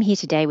everyone, I'm here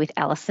today with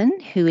Alison,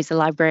 who is a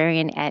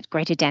librarian at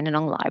Greater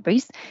Dandenong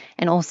Libraries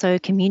and also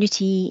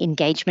Community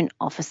Engagement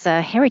Officer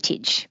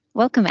Heritage.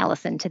 Welcome,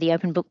 Alison, to the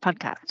Open Book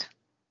Podcast.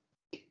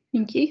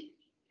 Thank you.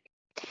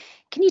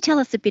 Can you tell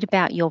us a bit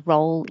about your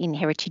role in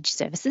Heritage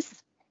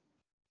Services?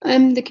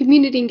 I'm the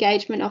Community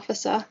Engagement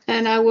Officer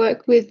and I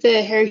work with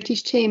the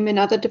Heritage team and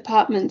other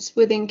departments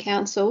within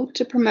Council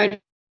to promote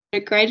a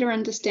greater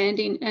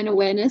understanding and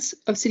awareness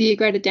of City of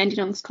Greater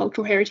Dandenong's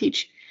cultural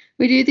heritage.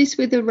 We do this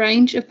with a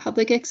range of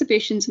public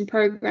exhibitions and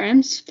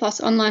programs, plus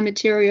online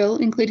material,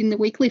 including the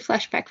weekly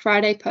Flashback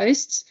Friday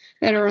posts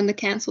that are on the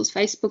Council's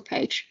Facebook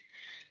page.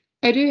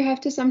 I do have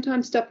to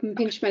sometimes stop and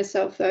pinch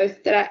myself, though,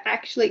 that I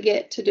actually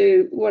get to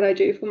do what I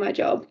do for my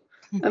job.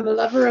 I'm a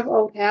lover of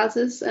old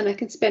houses and I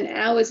can spend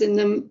hours in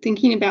them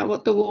thinking about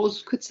what the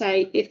walls could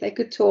say if they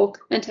could talk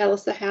and tell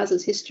us the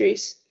house's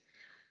histories.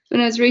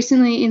 When I was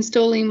recently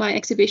installing my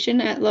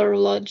exhibition at Laurel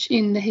Lodge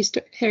in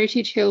the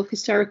Heritage Hill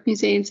Historic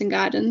Museums and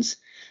Gardens,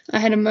 I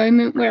had a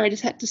moment where I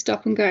just had to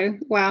stop and go,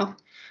 wow,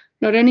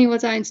 not only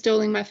was I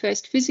installing my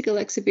first physical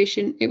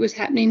exhibition, it was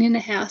happening in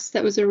a house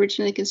that was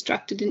originally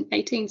constructed in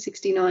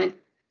 1869.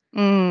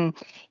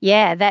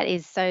 Yeah, that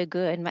is so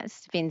good.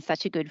 Must have been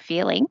such a good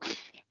feeling.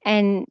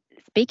 And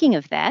speaking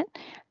of that,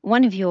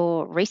 one of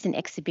your recent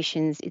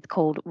exhibitions is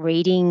called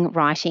Reading,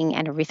 Writing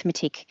and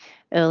Arithmetic,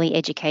 Early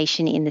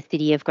Education in the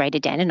City of Greater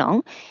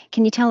Dandenong.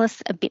 Can you tell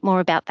us a bit more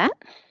about that?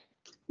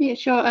 Yeah,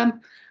 sure.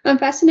 I'm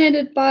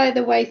fascinated by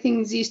the way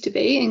things used to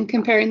be and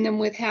comparing them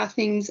with how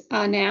things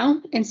are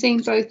now and seeing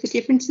both the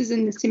differences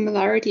and the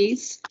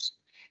similarities.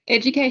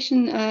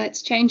 Education,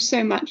 it's changed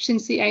so much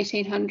since the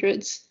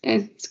 1800s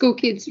and school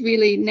kids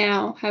really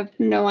now have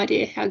no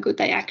idea how good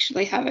they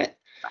actually have it.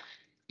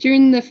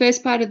 During the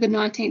first part of the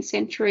 19th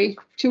century,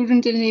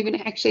 children didn't even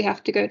actually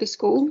have to go to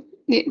school.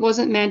 It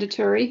wasn't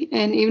mandatory,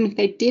 and even if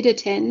they did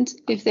attend,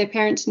 if their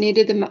parents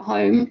needed them at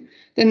home,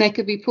 then they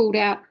could be pulled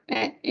out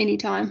at any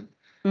time.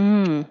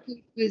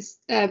 It was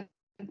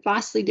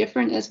vastly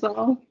different as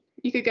well.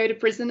 You could go to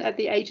prison at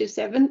the age of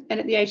 7, and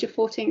at the age of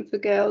 14 for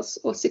girls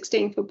or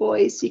 16 for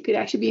boys, you could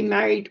actually be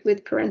married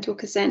with parental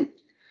consent.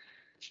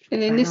 And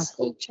then this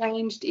all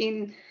changed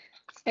in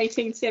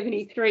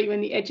 1873 when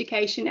the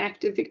Education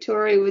Act of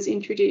Victoria was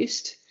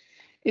introduced.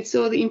 It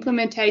saw the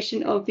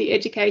implementation of the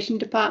Education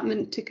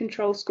Department to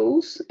control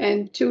schools,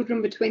 and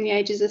children between the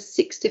ages of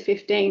 6 to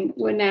 15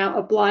 were now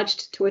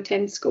obliged to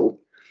attend school,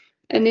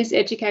 and this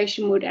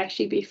education would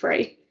actually be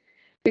free.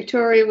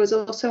 Victoria was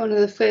also one of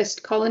the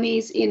first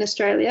colonies in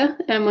Australia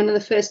and one of the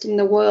first in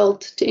the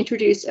world to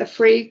introduce a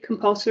free,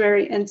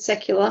 compulsory and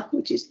secular,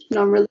 which is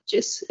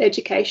non-religious,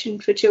 education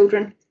for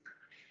children.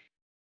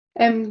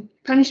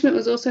 Punishment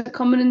was also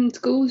common in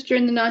schools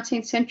during the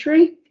 19th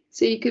century,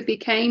 so you could be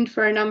caned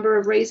for a number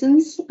of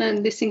reasons,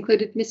 and this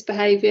included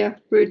misbehaviour,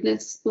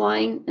 rudeness,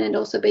 lying, and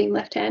also being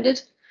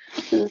left-handed.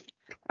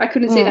 I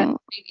couldn't see that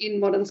in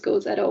modern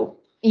schools at all.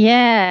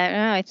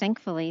 Yeah, no,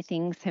 thankfully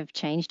things have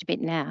changed a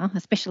bit now,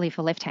 especially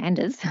for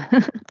left-handers.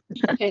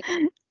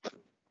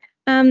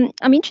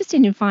 I'm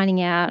interested in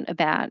finding out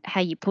about how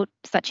you put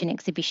such an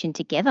exhibition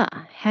together.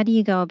 How do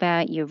you go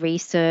about your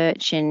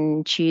research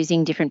and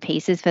choosing different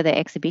pieces for the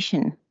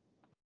exhibition?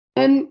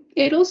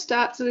 It all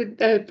starts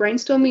with a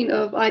brainstorming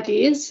of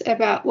ideas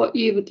about what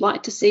you would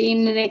like to see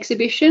in an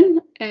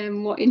exhibition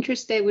and what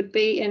interest there would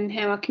be and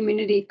how our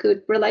community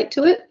could relate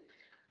to it.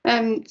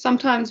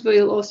 Sometimes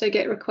we'll also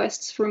get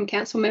requests from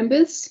council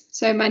members.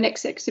 So my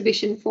next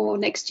exhibition for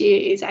next year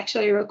is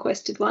actually a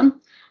requested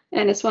one,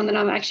 and it's one that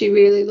I'm actually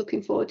really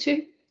looking forward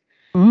to.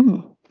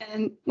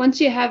 And once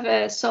you have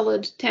a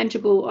solid,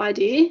 tangible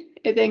idea,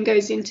 it then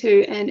goes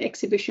into an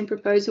exhibition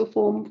proposal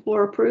form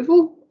for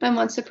approval. And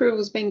once approval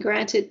has been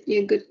granted,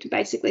 you're good to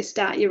basically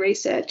start your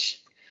research.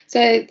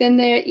 So then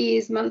there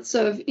is months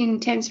of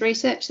intense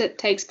research that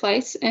takes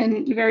place,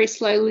 and very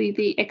slowly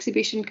the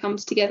exhibition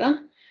comes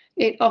together.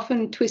 It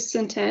often twists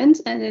and turns,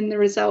 and then the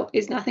result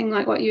is nothing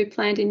like what you had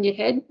planned in your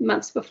head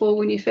months before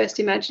when you first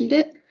imagined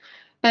it.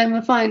 And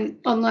I find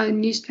online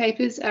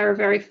newspapers are a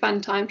very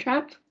fun time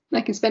trap.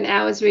 I can spend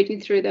hours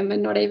reading through them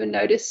and not even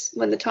notice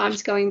when the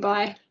time's going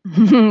by.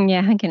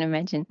 Yeah, I can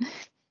imagine.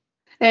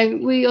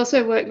 And we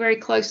also work very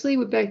closely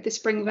with both the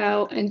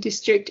Springvale and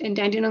District and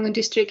Dandenong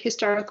District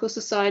Historical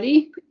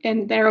Society,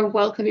 and they're a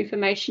wealth of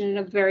information and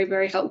are very,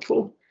 very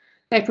helpful.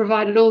 They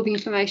provided all the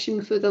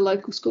information for the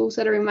local schools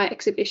that are in my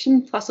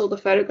exhibition, plus all the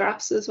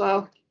photographs as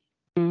well.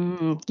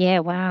 Yeah,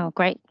 wow,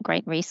 great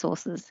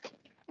resources.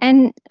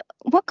 And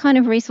what kind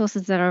of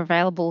resources are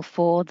available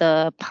for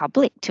the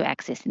public to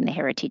access in the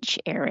heritage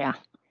area?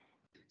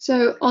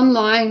 So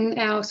online,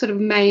 our sort of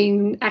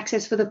main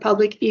access for the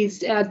public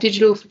is our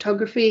digital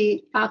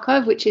photography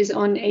archive, which is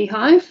on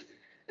eHive,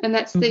 and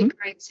that's the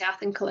Great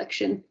Southern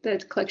collection, the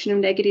collection of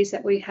negatives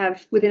that we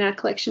have within our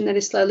collection that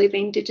is slowly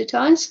being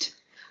digitised.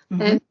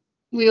 And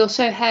we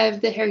also have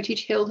the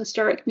Heritage Hill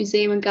Historic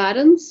Museum and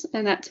Gardens,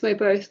 and that's where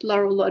both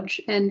Laurel Lodge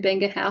and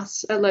Benga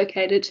House are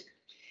located.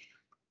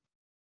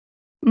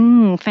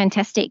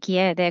 Fantastic.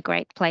 Yeah, they're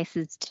great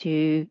places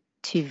to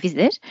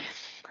visit.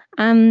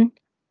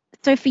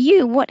 So for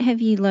you, what have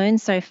you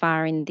learned so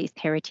far in this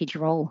heritage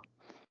role?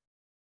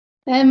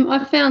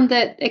 I've found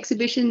that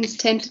exhibitions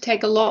tend to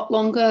take a lot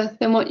longer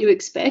than what you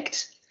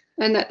expect,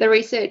 and that the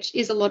research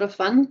is a lot of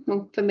fun.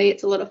 Well, for me,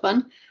 it's a lot of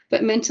fun,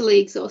 but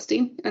mentally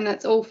exhausting. And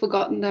that's all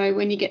forgotten, though,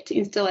 when you get to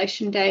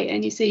installation day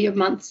and you see your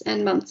months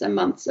and months and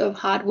months of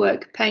hard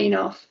work paying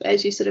off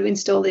as you sort of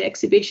install the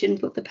exhibition,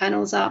 put the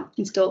panels up,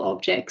 install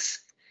objects,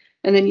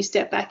 and then you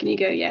step back and you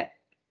go, yeah,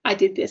 I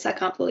did this. I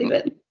can't believe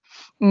it.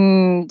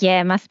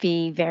 Yeah, it must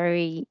be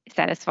very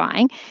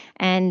satisfying.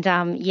 And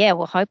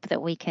we'll hope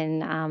that we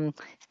can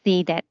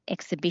see that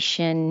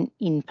exhibition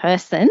in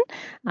person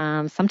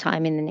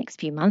sometime in the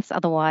next few months.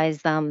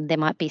 Otherwise, there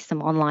might be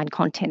some online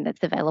content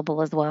that's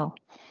available as well.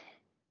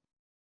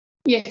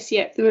 Yes,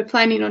 yeah. We're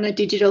planning on a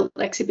digital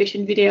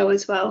exhibition video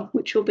as well,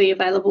 which will be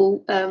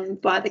available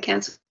via the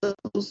council's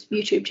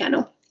YouTube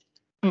channel.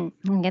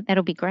 Yeah,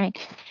 that'll be great.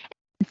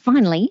 And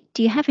finally,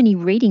 do you have any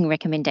reading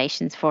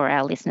recommendations for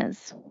our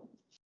listeners?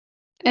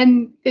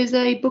 And there's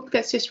a book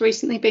that's just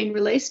recently been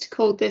released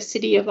called The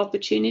City of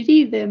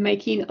Opportunity, The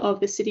Making of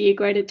the City of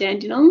Greater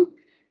Dandenong.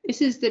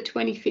 This is the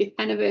 25th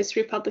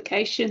anniversary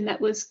publication that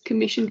was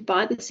commissioned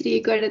by the City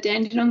of Greater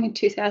Dandenong in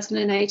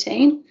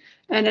 2018.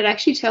 And it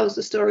actually tells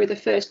the story of the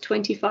first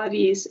 25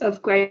 years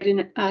of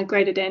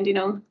Greater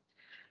Dandenong.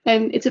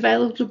 It's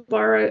available to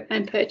borrow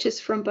and purchase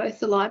from both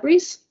the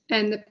libraries,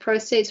 and the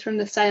proceeds from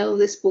the sale of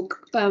this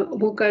book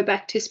will go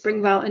back to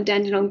Springvale and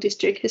Dandenong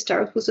District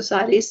Historical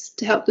Societies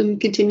to help them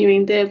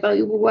continuing their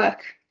valuable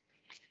work.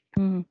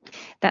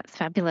 That's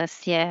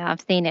fabulous. Yeah,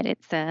 I've seen it.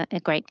 It's a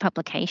great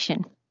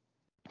publication.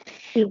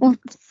 Well,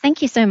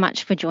 thank you so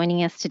much for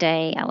joining us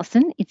today,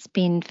 Alison. It's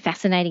been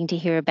fascinating to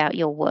hear about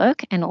your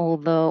work and all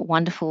the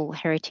wonderful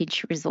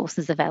heritage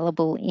resources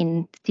available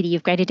in the City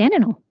of Greater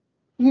Dandenong.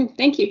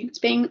 Thank you. It's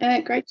been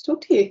great to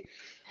talk to you.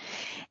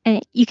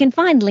 You can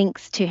find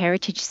links to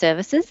heritage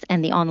services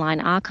and the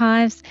online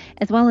archives,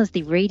 as well as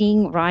the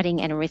reading,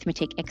 writing and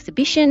arithmetic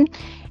exhibition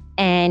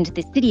and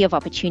the City of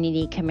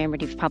Opportunity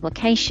commemorative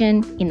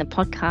publication in the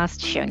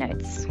podcast show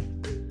notes.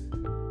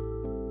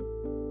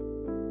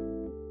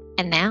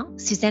 And now,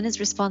 Susanna's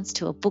response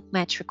to a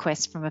bookmatch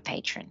request from a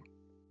patron.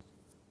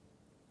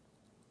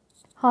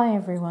 Hi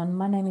everyone,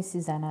 my name is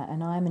Susanna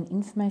and I am an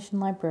information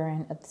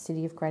librarian at the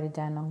City of Greater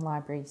Dandenong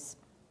Libraries.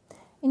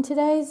 In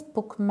today's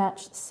book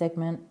match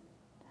segment,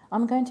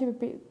 I'm going to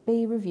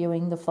be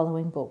reviewing the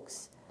following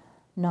books: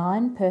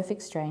 9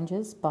 Perfect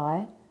Strangers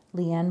by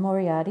Leanne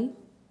Moriarty,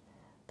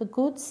 The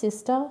Good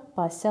Sister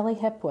by Sally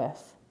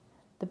Hepworth,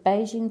 The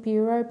Beijing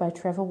Bureau by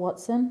Trevor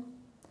Watson,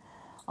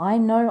 I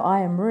Know I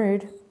Am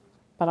Rude,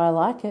 but I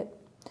Like It,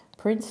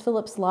 Prince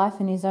Philip's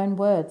Life in His Own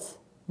Words,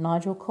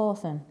 Nigel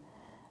Cawthon,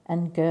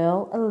 and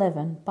Girl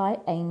 11 by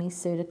Amy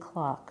Suter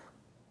Clark.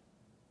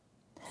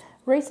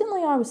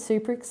 Recently I was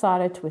super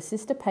excited to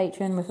assist a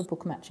patron with a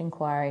book match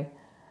inquiry.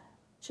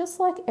 Just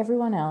like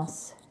everyone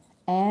else,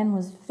 Anne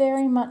was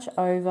very much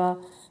over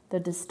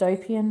the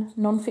dystopian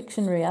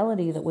non-fiction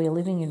reality that we are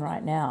living in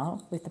right now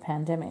with the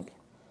pandemic.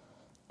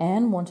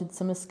 Anne wanted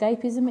some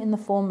escapism in the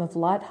form of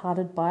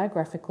light-hearted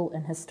biographical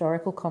and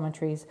historical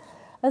commentaries,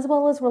 as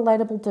well as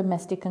relatable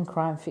domestic and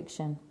crime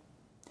fiction.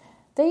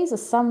 These are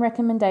some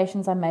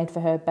recommendations I made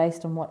for her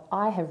based on what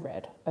I have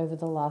read over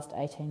the last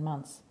 18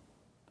 months.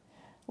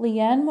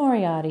 Leanne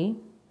Moriarty,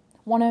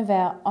 one of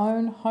our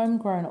own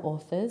homegrown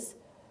authors,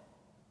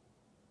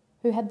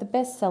 who had the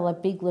bestseller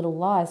Big Little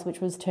Lies, which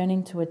was turned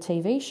into a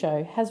TV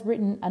show, has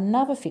written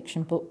another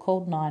fiction book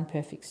called 9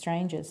 Perfect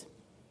Strangers.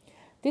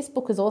 This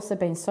book has also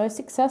been so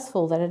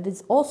successful that it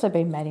has also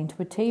been made into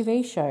a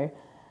TV show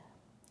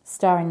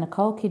starring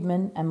Nicole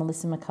Kidman and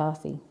Melissa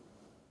McCarthy.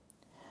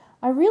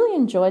 I really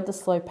enjoyed the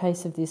slow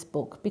pace of this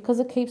book because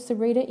it keeps the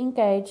reader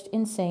engaged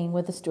in seeing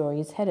where the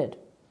story is headed.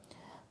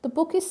 The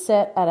book is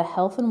set at a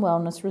health and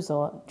wellness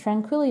resort,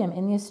 Tranquillium,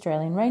 in the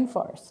Australian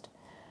rainforest.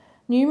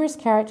 Numerous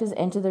characters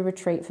enter the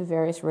retreat for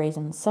various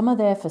reasons. Some are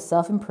there for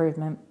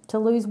self-improvement, to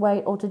lose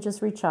weight or to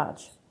just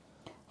recharge.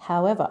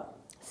 However,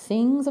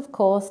 things of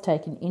course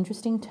take an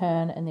interesting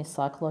turn in this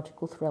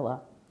psychological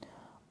thriller.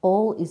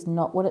 All is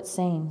not what it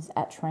seems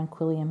at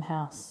Tranquillium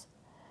House.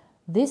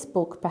 This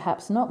book,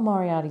 perhaps not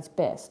Moriarty's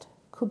best,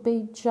 could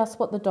be just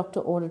what the doctor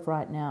ordered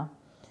right now.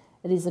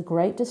 It is a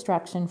great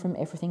distraction from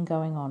everything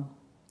going on.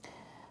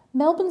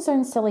 Melbourne's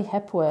own Sally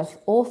Hepworth,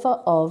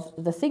 author of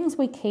The Things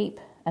We Keep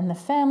and The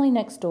Family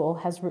Next Door,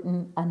 has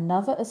written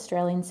another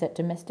Australian set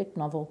domestic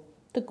novel,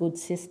 The Good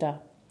Sister.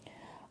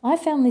 I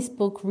found this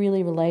book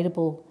really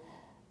relatable,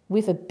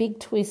 with a big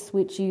twist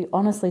which you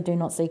honestly do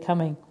not see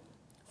coming.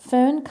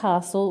 Fern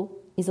Castle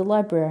is a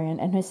librarian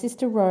and her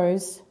sister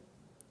Rose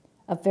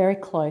are very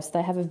close.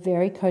 They have a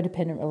very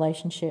codependent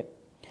relationship.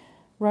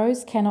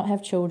 Rose cannot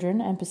have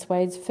children and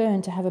persuades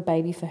Fern to have a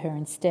baby for her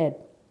instead.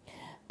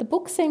 The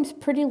book seems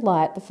pretty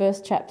light the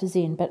first chapters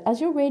in, but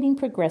as your reading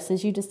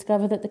progresses, you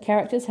discover that the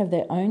characters have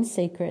their own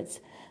secrets,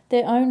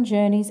 their own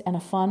journeys, and a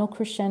final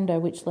crescendo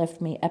which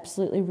left me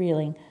absolutely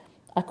reeling.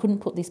 I couldn't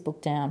put this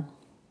book down.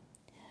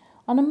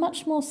 On a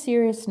much more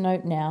serious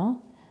note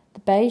now, the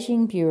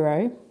Beijing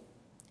Bureau,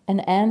 an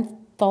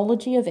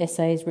anthology of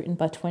essays written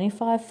by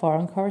 25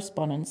 foreign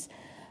correspondents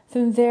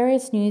from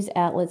various news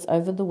outlets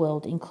over the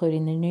world,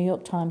 including the New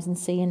York Times and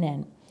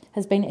CNN,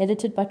 has been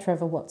edited by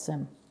Trevor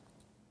Watson.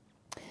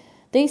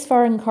 These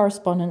foreign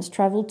correspondents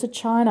travelled to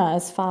China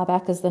as far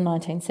back as the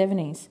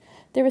 1970s.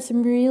 There are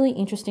some really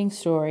interesting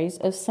stories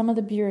of some of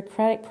the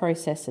bureaucratic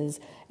processes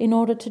in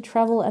order to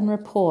travel and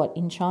report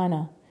in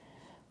China.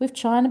 With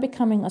China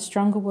becoming a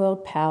stronger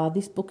world power,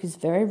 this book is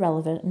very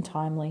relevant and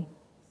timely.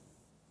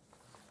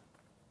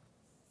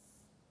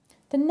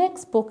 The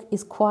next book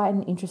is quite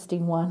an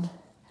interesting one,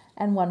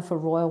 and one for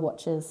royal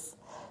watchers.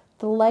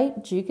 The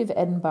late Duke of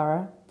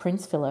Edinburgh,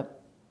 Prince Philip,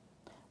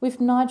 with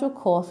Nigel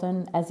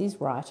Cawthon as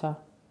his writer.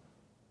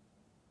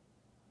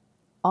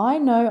 I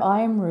know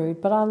I am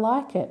rude, but I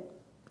like it.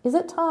 Is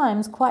at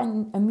times quite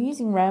an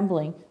amusing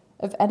rambling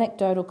of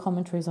anecdotal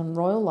commentaries on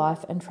royal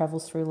life and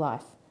travels through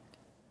life.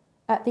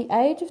 At the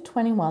age of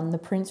 21, the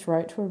prince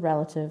wrote to a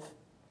relative,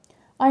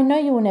 I know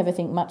you will never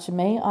think much of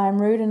me. I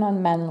am rude and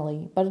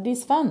unmannerly, but it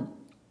is fun.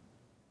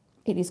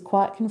 It is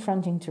quite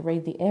confronting to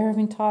read the air of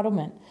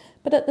entitlement,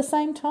 but at the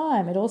same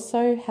time it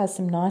also has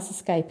some nice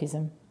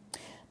escapism.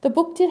 The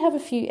book did have a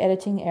few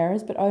editing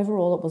errors, but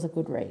overall it was a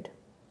good read.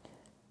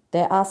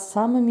 There are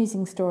some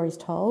amusing stories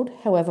told,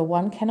 however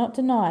one cannot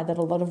deny that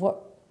a lot of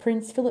what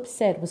Prince Philip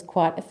said was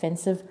quite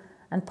offensive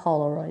and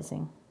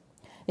polarising.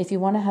 If you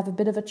want to have a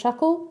bit of a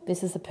chuckle,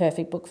 this is the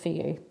perfect book for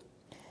you.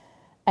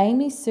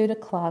 Amy Suter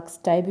Clarke's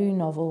debut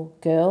novel,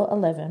 Girl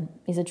 11,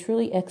 is a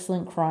truly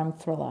excellent crime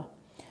thriller.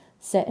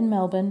 Set in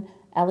Melbourne,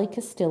 Ali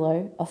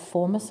Castillo, a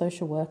former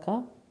social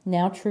worker,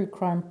 now true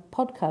crime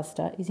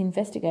podcaster, is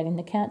investigating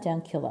the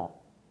Countdown Killer,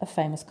 a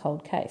famous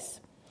cold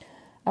case.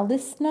 A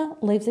listener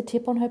leaves a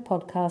tip on her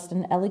podcast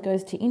and Ali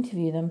goes to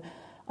interview them,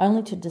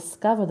 only to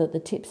discover that the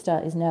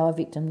tipster is now a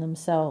victim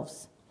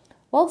themselves.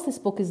 Whilst this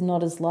book is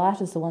not as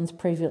light as the ones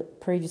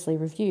previously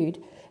reviewed,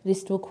 it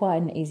is still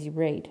quite an easy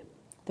read.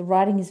 The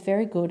writing is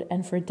very good,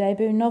 and for a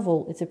debut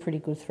novel, it's a pretty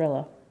good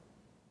thriller.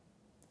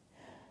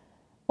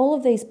 All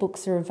of these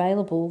books are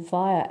available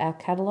via our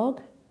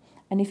catalogue,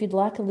 and if you'd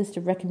like a list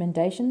of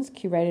recommendations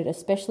curated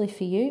especially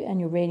for you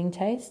and your reading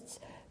tastes,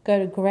 go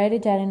to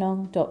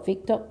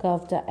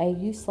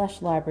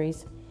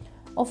greaterdandenong.vic.gov.au/libraries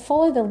or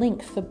follow the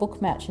link for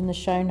Bookmatch in the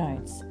show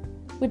notes.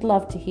 We'd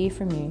love to hear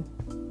from you.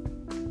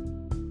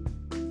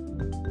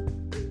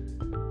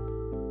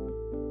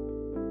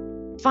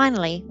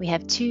 Finally, we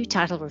have 2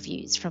 title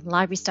reviews from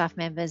library staff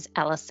members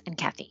Alice and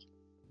Cathy.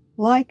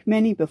 Like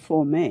many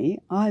before me,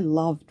 I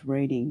loved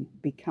reading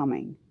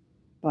Becoming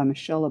by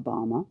Michelle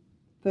Obama,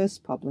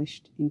 first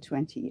published in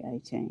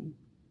 2018.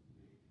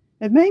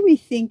 It made me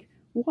think,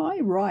 why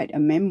write a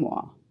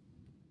memoir?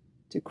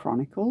 To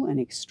chronicle an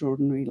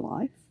extraordinary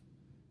life,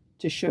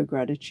 to show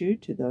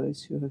gratitude to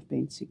those who have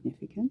been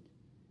significant,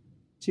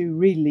 to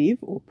relive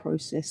or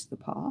process the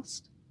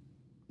past.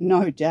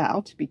 No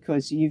doubt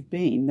because you've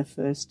been the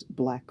first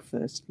Black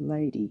First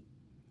Lady.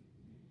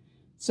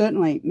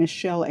 Certainly,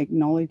 Michelle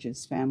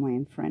acknowledges family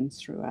and friends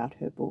throughout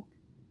her book,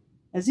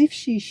 as if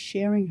she's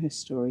sharing her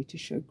story to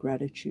show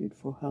gratitude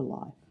for her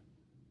life.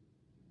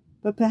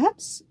 But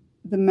perhaps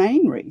the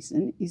main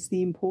reason is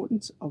the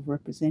importance of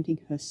representing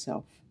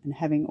herself and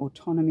having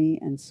autonomy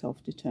and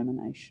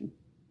self-determination.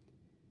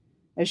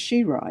 As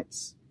she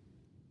writes,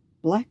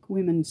 Black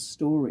women's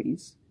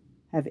stories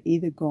have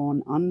either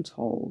gone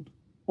untold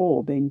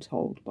or been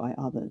told by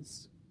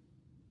others.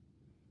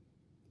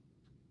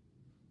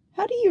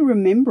 How do you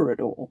remember it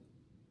all?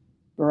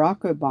 Barack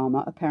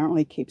Obama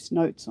apparently keeps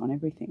notes on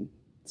everything,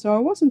 so I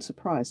wasn't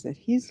surprised that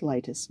his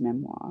latest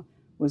memoir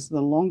was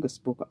the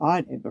longest book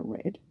I'd ever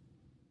read.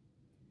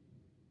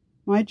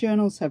 My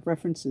journals have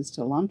references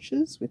to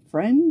lunches with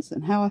friends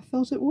and how I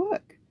felt at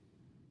work.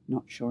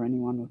 Not sure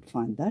anyone would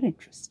find that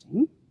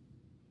interesting.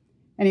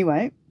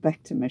 Anyway,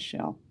 back to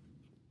Michelle.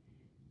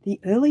 The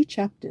early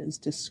chapters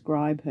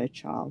describe her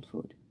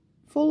childhood,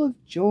 full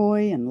of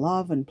joy and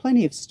love and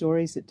plenty of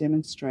stories that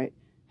demonstrate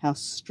how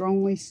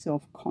strongly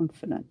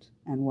self-confident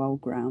and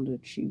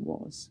well-grounded she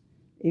was,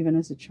 even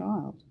as a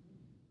child.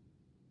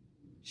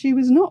 She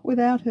was not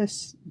without her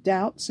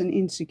doubts and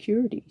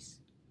insecurities.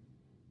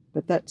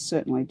 but that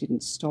certainly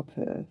didn't stop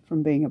her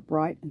from being a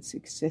bright and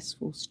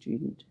successful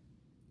student.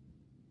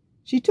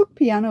 She took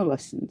piano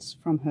lessons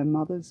from her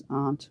mother's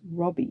aunt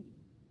Robbie,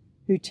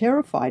 who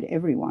terrified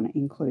everyone,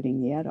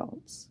 including the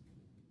adults.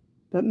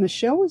 But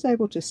Michelle was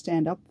able to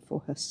stand up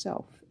for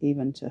herself,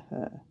 even to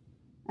her,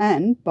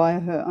 and, by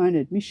her own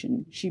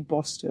admission, she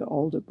bossed her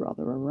older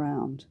brother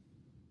around.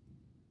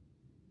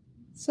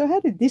 So how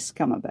did this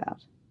come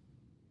about?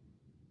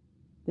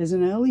 There's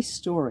an early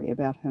story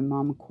about her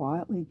mum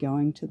quietly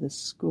going to the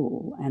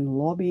school and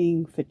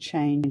lobbying for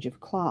change of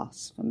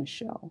class for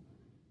Michelle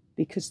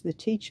because the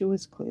teacher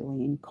was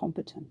clearly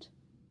incompetent.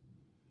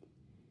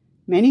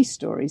 Many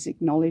stories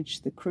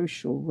acknowledge the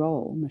crucial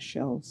role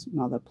Michelle's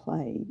mother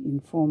played in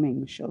forming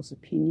Michelle's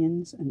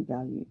opinions and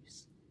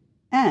values,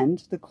 and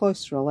the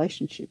close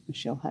relationship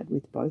Michelle had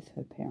with both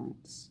her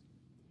parents.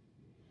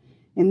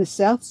 In the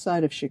south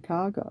side of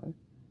Chicago,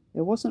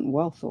 there wasn't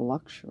wealth or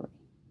luxury,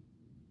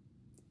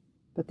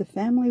 but the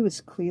family was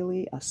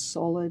clearly a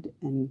solid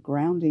and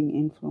grounding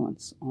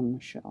influence on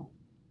Michelle,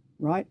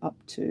 right up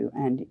to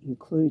and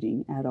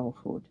including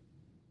adulthood.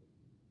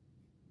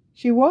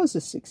 She was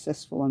a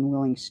successful and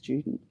willing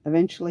student,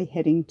 eventually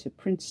heading to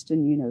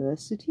Princeton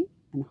University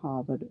and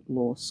Harvard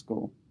Law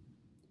School.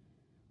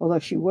 Although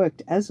she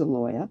worked as a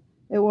lawyer,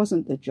 it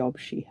wasn't the job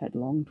she had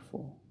longed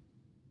for.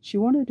 She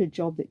wanted a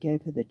job that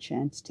gave her the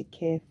chance to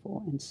care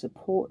for and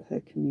support her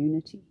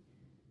community,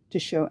 to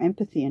show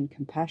empathy and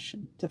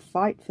compassion, to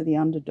fight for the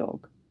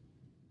underdog.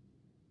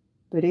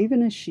 But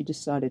even as she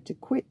decided to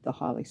quit the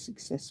highly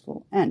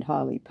successful and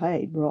highly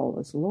paid role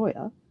as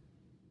lawyer,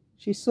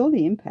 she saw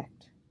the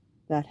impact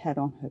that had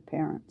on her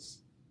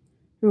parents,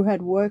 who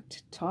had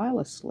worked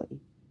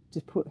tirelessly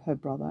to put her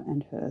brother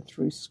and her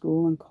through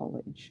school and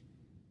college,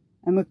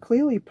 and were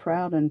clearly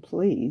proud and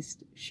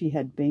pleased she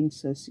had been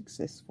so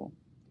successful.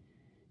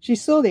 She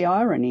saw the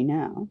irony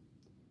now.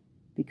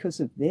 Because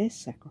of their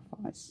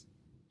sacrifice,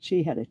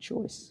 she had a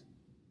choice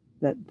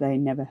that they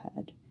never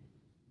had.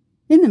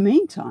 In the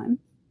meantime,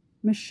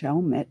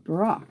 Michelle met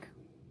Barack,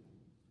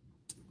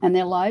 and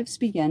their lives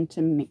began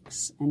to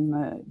mix and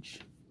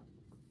merge.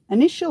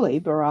 Initially,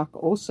 Barack,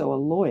 also a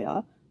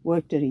lawyer,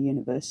 worked at a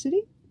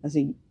university as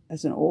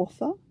an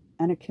author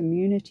and a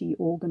community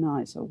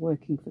organizer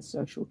working for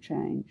social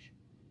change.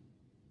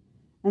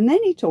 And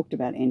then he talked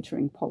about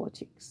entering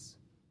politics.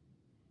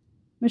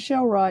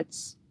 Michelle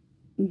writes,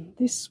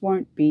 "This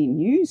won't be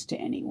news to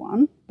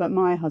anyone, but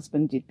my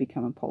husband did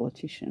become a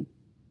politician.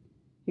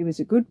 He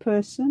was a good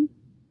person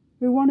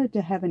who wanted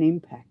to have an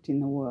impact in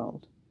the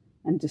world,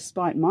 and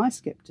despite my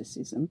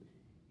skepticism,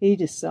 he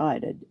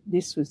decided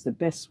this was the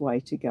best way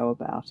to go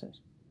about it.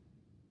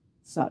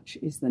 Such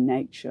is the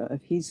nature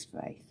of his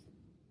faith."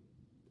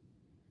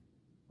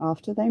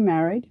 After they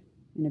married,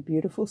 in a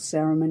beautiful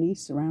ceremony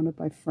surrounded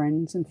by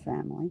friends and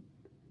family,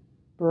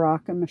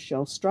 Barack and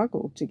Michelle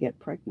struggled to get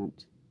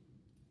pregnant.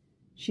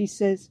 She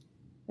says,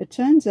 "It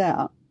turns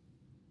out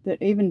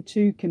that even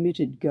two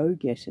committed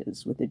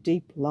go-getters with a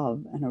deep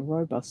love and a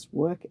robust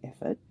work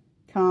effort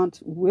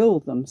can't will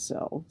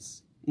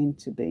themselves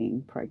into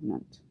being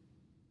pregnant."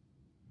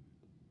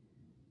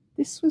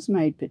 This was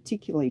made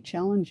particularly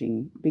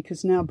challenging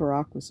because now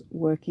Barack was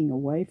working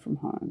away from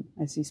home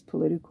as his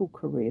political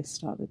career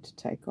started to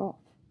take off.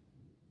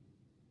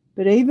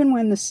 But even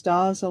when the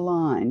stars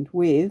aligned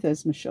with,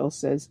 as Michelle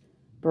says,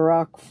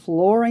 Barack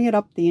flooring it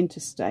up the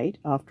interstate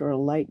after a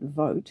late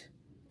vote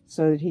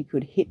so that he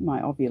could hit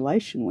my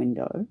ovulation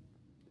window,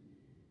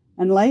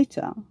 and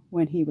later,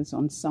 when he was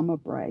on summer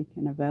break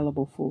and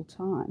available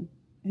full-time,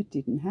 it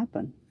didn't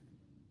happen.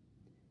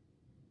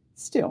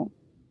 Still,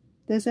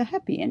 there's a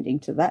happy ending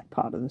to that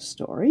part of the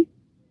story.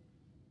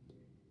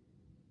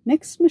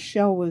 Next,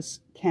 Michelle was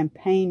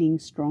campaigning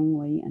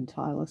strongly and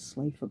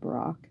tirelessly for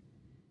Barack,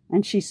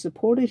 and she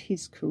supported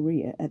his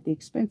career at the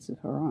expense of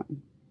her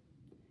own.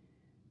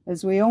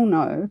 As we all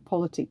know,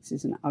 politics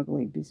is an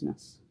ugly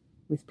business,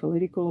 with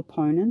political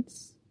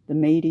opponents, the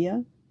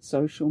media,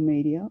 social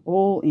media,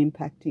 all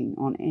impacting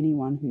on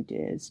anyone who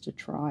dares to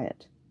try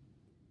it.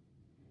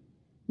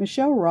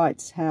 Michelle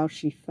writes how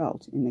she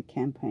felt in the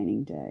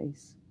campaigning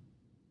days.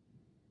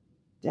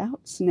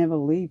 "Doubts never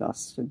leave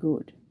us for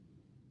good.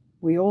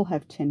 We all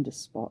have tender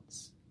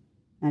spots,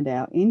 and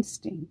our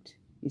instinct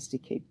is to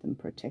keep them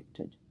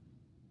protected."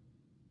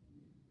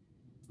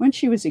 When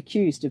she was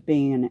accused of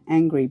being an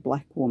angry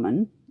black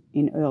woman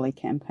in early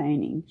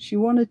campaigning, she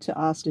wanted to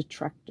ask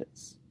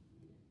detractors,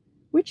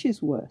 which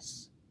is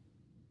worse,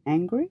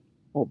 angry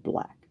or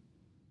black?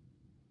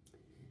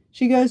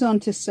 She goes on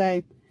to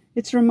say,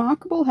 "It's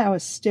remarkable how a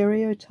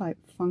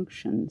stereotype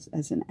functions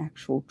as an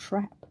actual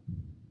trap.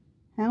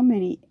 How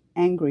many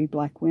angry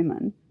black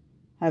women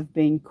have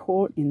been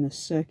caught in the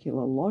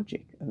circular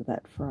logic of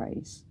that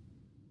phrase?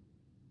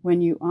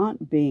 When you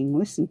aren't being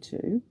listened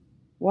to,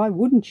 why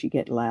wouldn't you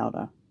get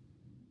louder?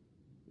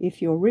 If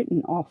you're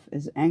written off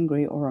as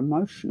angry or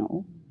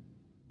emotional,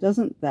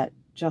 doesn't that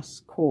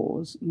just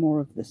cause more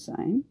of the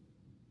same?"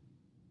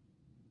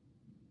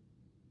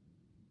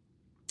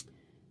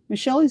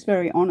 Michelle is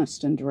very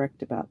honest and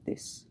direct about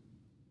this,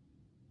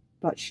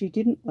 but she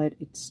didn't let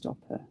it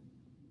stop her.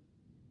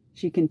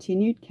 She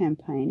continued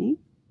campaigning,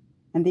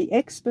 and the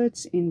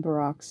experts in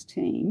Barack's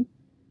team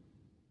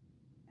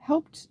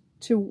helped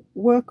to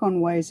work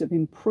on ways of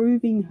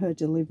improving her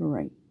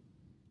delivery,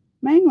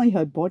 mainly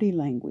her body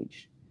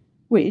language,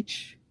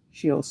 which,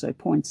 she also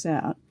points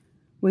out,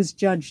 was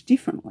judged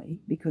differently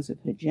because of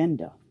her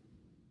gender.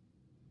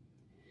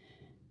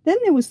 Then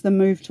there was the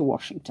move to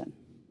Washington.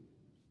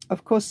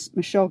 Of course,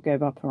 Michelle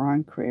gave up her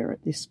own career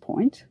at this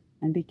point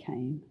and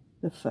became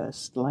the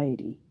First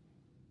Lady.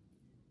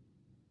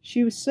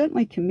 She was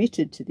certainly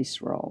committed to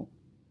this role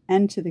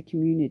and to the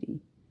community,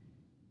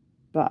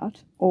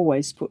 but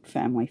always put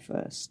family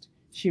first.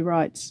 She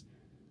writes,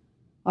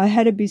 "I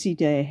had a busy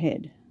day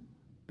ahead,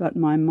 but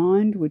my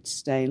mind would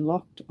stay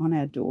locked on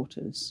our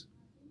daughters.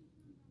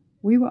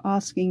 We were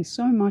asking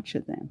so much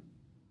of them.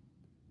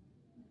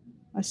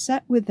 I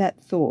sat with that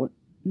thought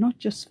not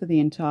just for the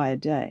entire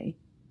day,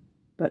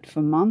 but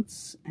for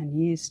months and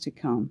years to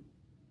come."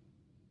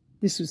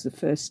 This was the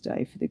first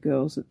day for the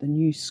girls at the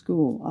new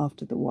school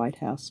after the White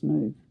House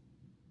move.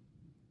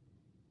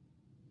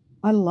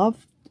 I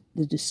loved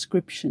the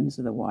descriptions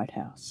of the White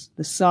House.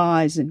 The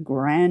size and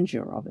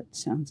grandeur of it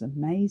sounds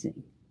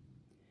amazing.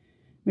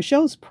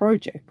 Michelle's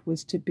project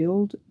was to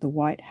build the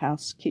White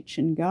House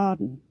kitchen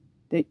garden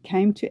that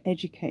came to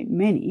educate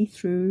many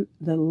through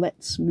the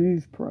Let's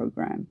Move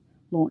program,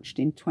 launched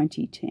in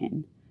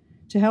 2010,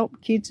 to help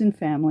kids and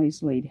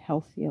families lead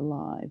healthier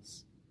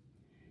lives.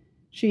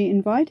 She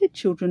invited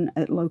children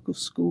at local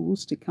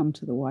schools to come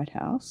to the White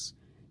House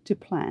to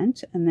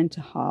plant and then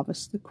to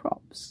harvest the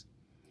crops.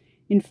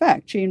 In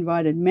fact, she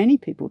invited many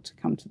people to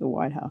come to the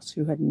White House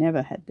who had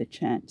never had the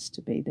chance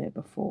to be there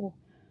before,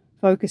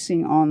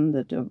 focusing on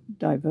the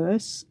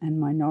diverse and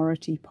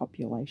minority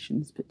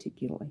populations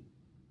particularly.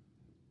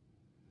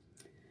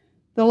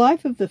 The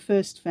life of the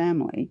first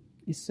family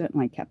is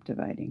certainly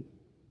captivating.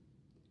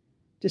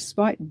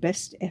 Despite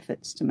best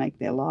efforts to make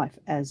their life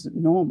as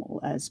normal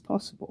as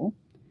possible,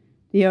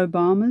 the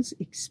Obamas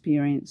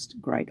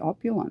experienced great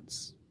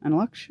opulence and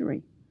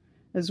luxury,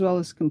 as well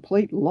as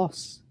complete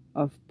loss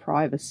of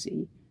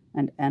privacy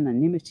and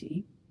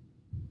anonymity.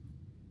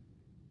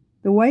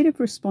 The weight of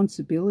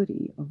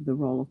responsibility of the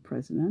role of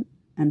President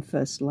and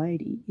First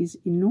Lady is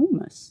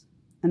enormous,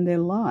 and their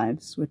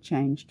lives were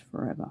changed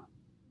forever.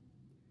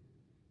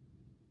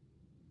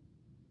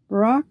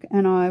 Barack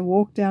and I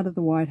walked out of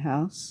the White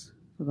House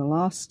for the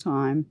last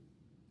time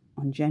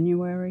on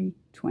January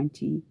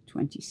 20,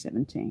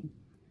 2017.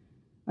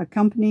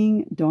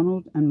 Accompanying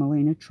Donald and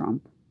Melania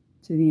Trump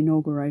to the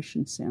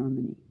inauguration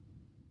ceremony.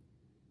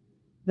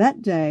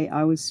 That day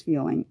I was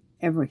feeling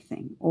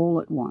everything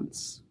all at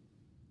once.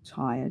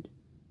 Tired,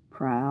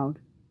 proud,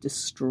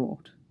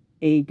 distraught,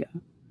 eager,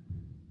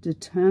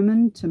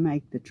 determined to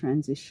make the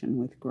transition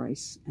with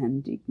grace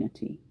and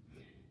dignity,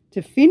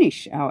 to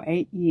finish our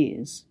 8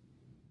 years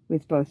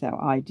with both our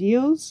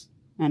ideals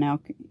and our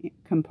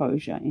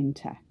composure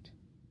intact.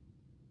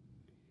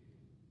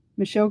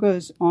 Michelle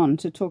goes on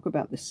to talk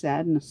about the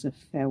sadness of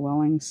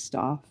farewelling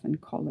staff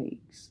and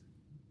colleagues,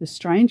 the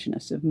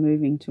strangeness of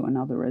moving to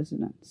another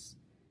residence,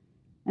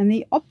 and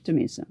the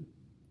optimism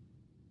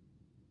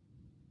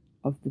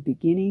of the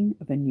beginning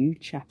of a new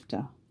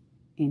chapter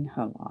in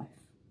her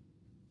life.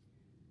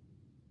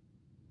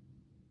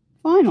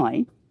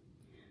 Finally,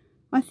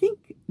 I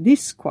think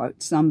this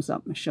quote sums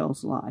up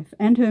Michelle's life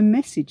and her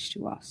message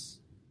to us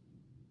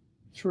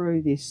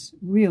through this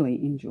really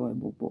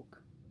enjoyable book.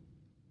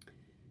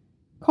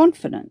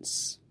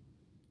 Confidence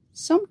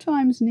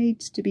sometimes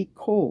needs to be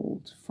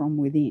called from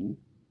within.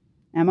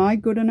 Am I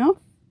good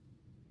enough?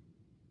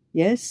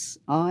 Yes,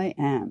 I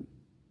am.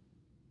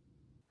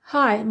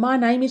 Hi, my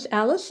name is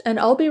Alice,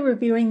 and I'll be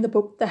reviewing the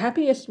book The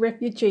Happiest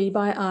Refugee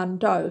by Anh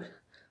Do.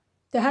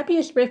 The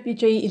Happiest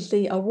Refugee is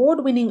the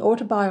award-winning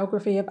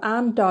autobiography of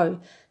Anh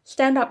Do,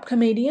 stand-up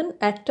comedian,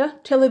 actor,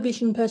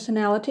 television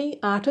personality,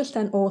 artist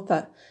and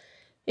author.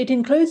 It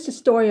includes the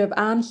story of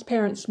Anh's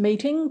parents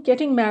meeting,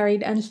 getting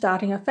married and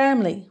starting a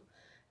family.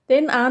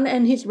 Then Anh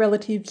and his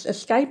relatives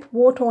escape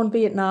war-torn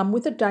Vietnam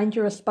with a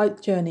dangerous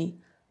boat journey.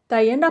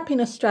 They end up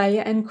in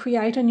Australia and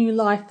create a new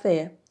life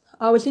there.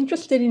 I was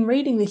interested in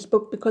reading this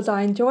book because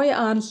I enjoy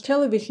Anh's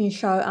television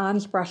show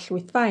Anh's Brush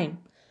with Fame.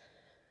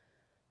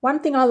 One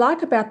thing I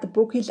like about the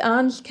book is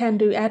Anh's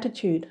can-do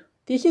attitude.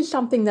 This is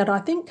something that I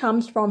think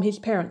comes from his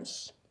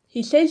parents.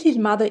 He says his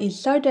mother is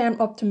so damn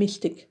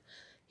optimistic.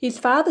 His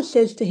father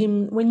says to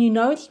him, when you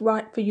know it's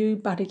right for you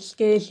but it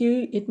scares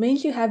you, it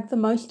means you have the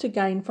most to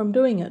gain from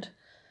doing it.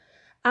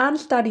 Anh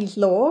studies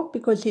law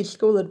because his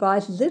school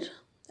advises it,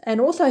 and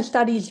also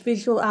studies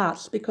visual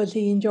arts because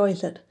he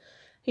enjoys it.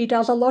 He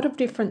does a lot of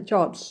different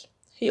jobs.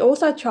 He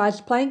also tries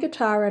playing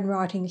guitar and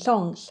writing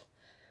songs.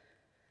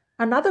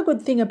 Another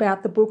good thing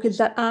about the book is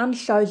that Anh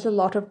shows a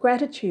lot of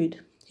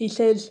gratitude. He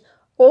says,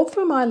 all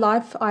through my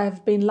life I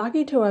have been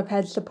lucky to have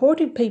had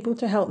supportive people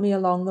to help me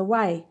along the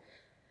way.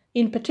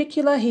 In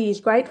particular, he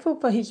is grateful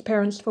for his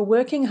parents for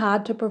working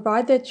hard to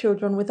provide their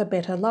children with a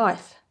better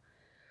life.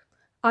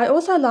 I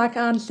also like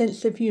Anh's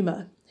sense of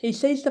humour. He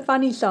sees the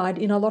funny side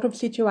in a lot of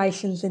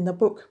situations in the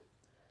book.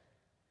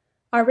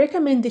 I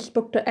recommend this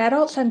book to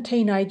adults and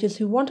teenagers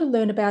who want to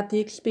learn about the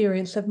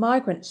experience of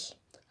migrants.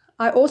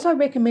 I also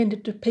recommend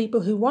it to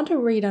people who want to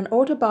read an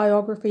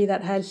autobiography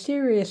that has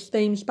serious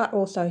themes but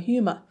also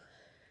humour.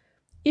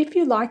 If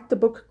you like the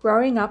book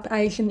Growing Up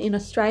Asian in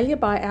Australia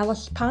by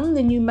Alice Pung,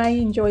 then you may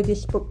enjoy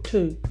this book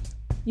too.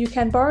 You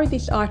can borrow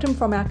this item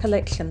from our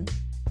collection.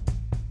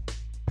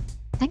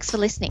 Thanks for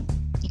listening.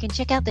 You can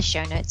check out the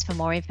show notes for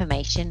more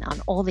information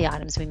on all the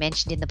items we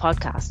mentioned in the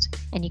podcast,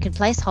 and you can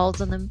place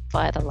holds on them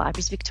via the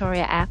Libraries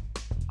Victoria app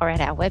or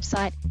at our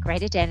website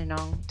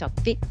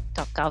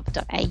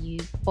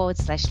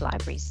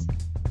greaterdandenong.vic.gov.au/libraries.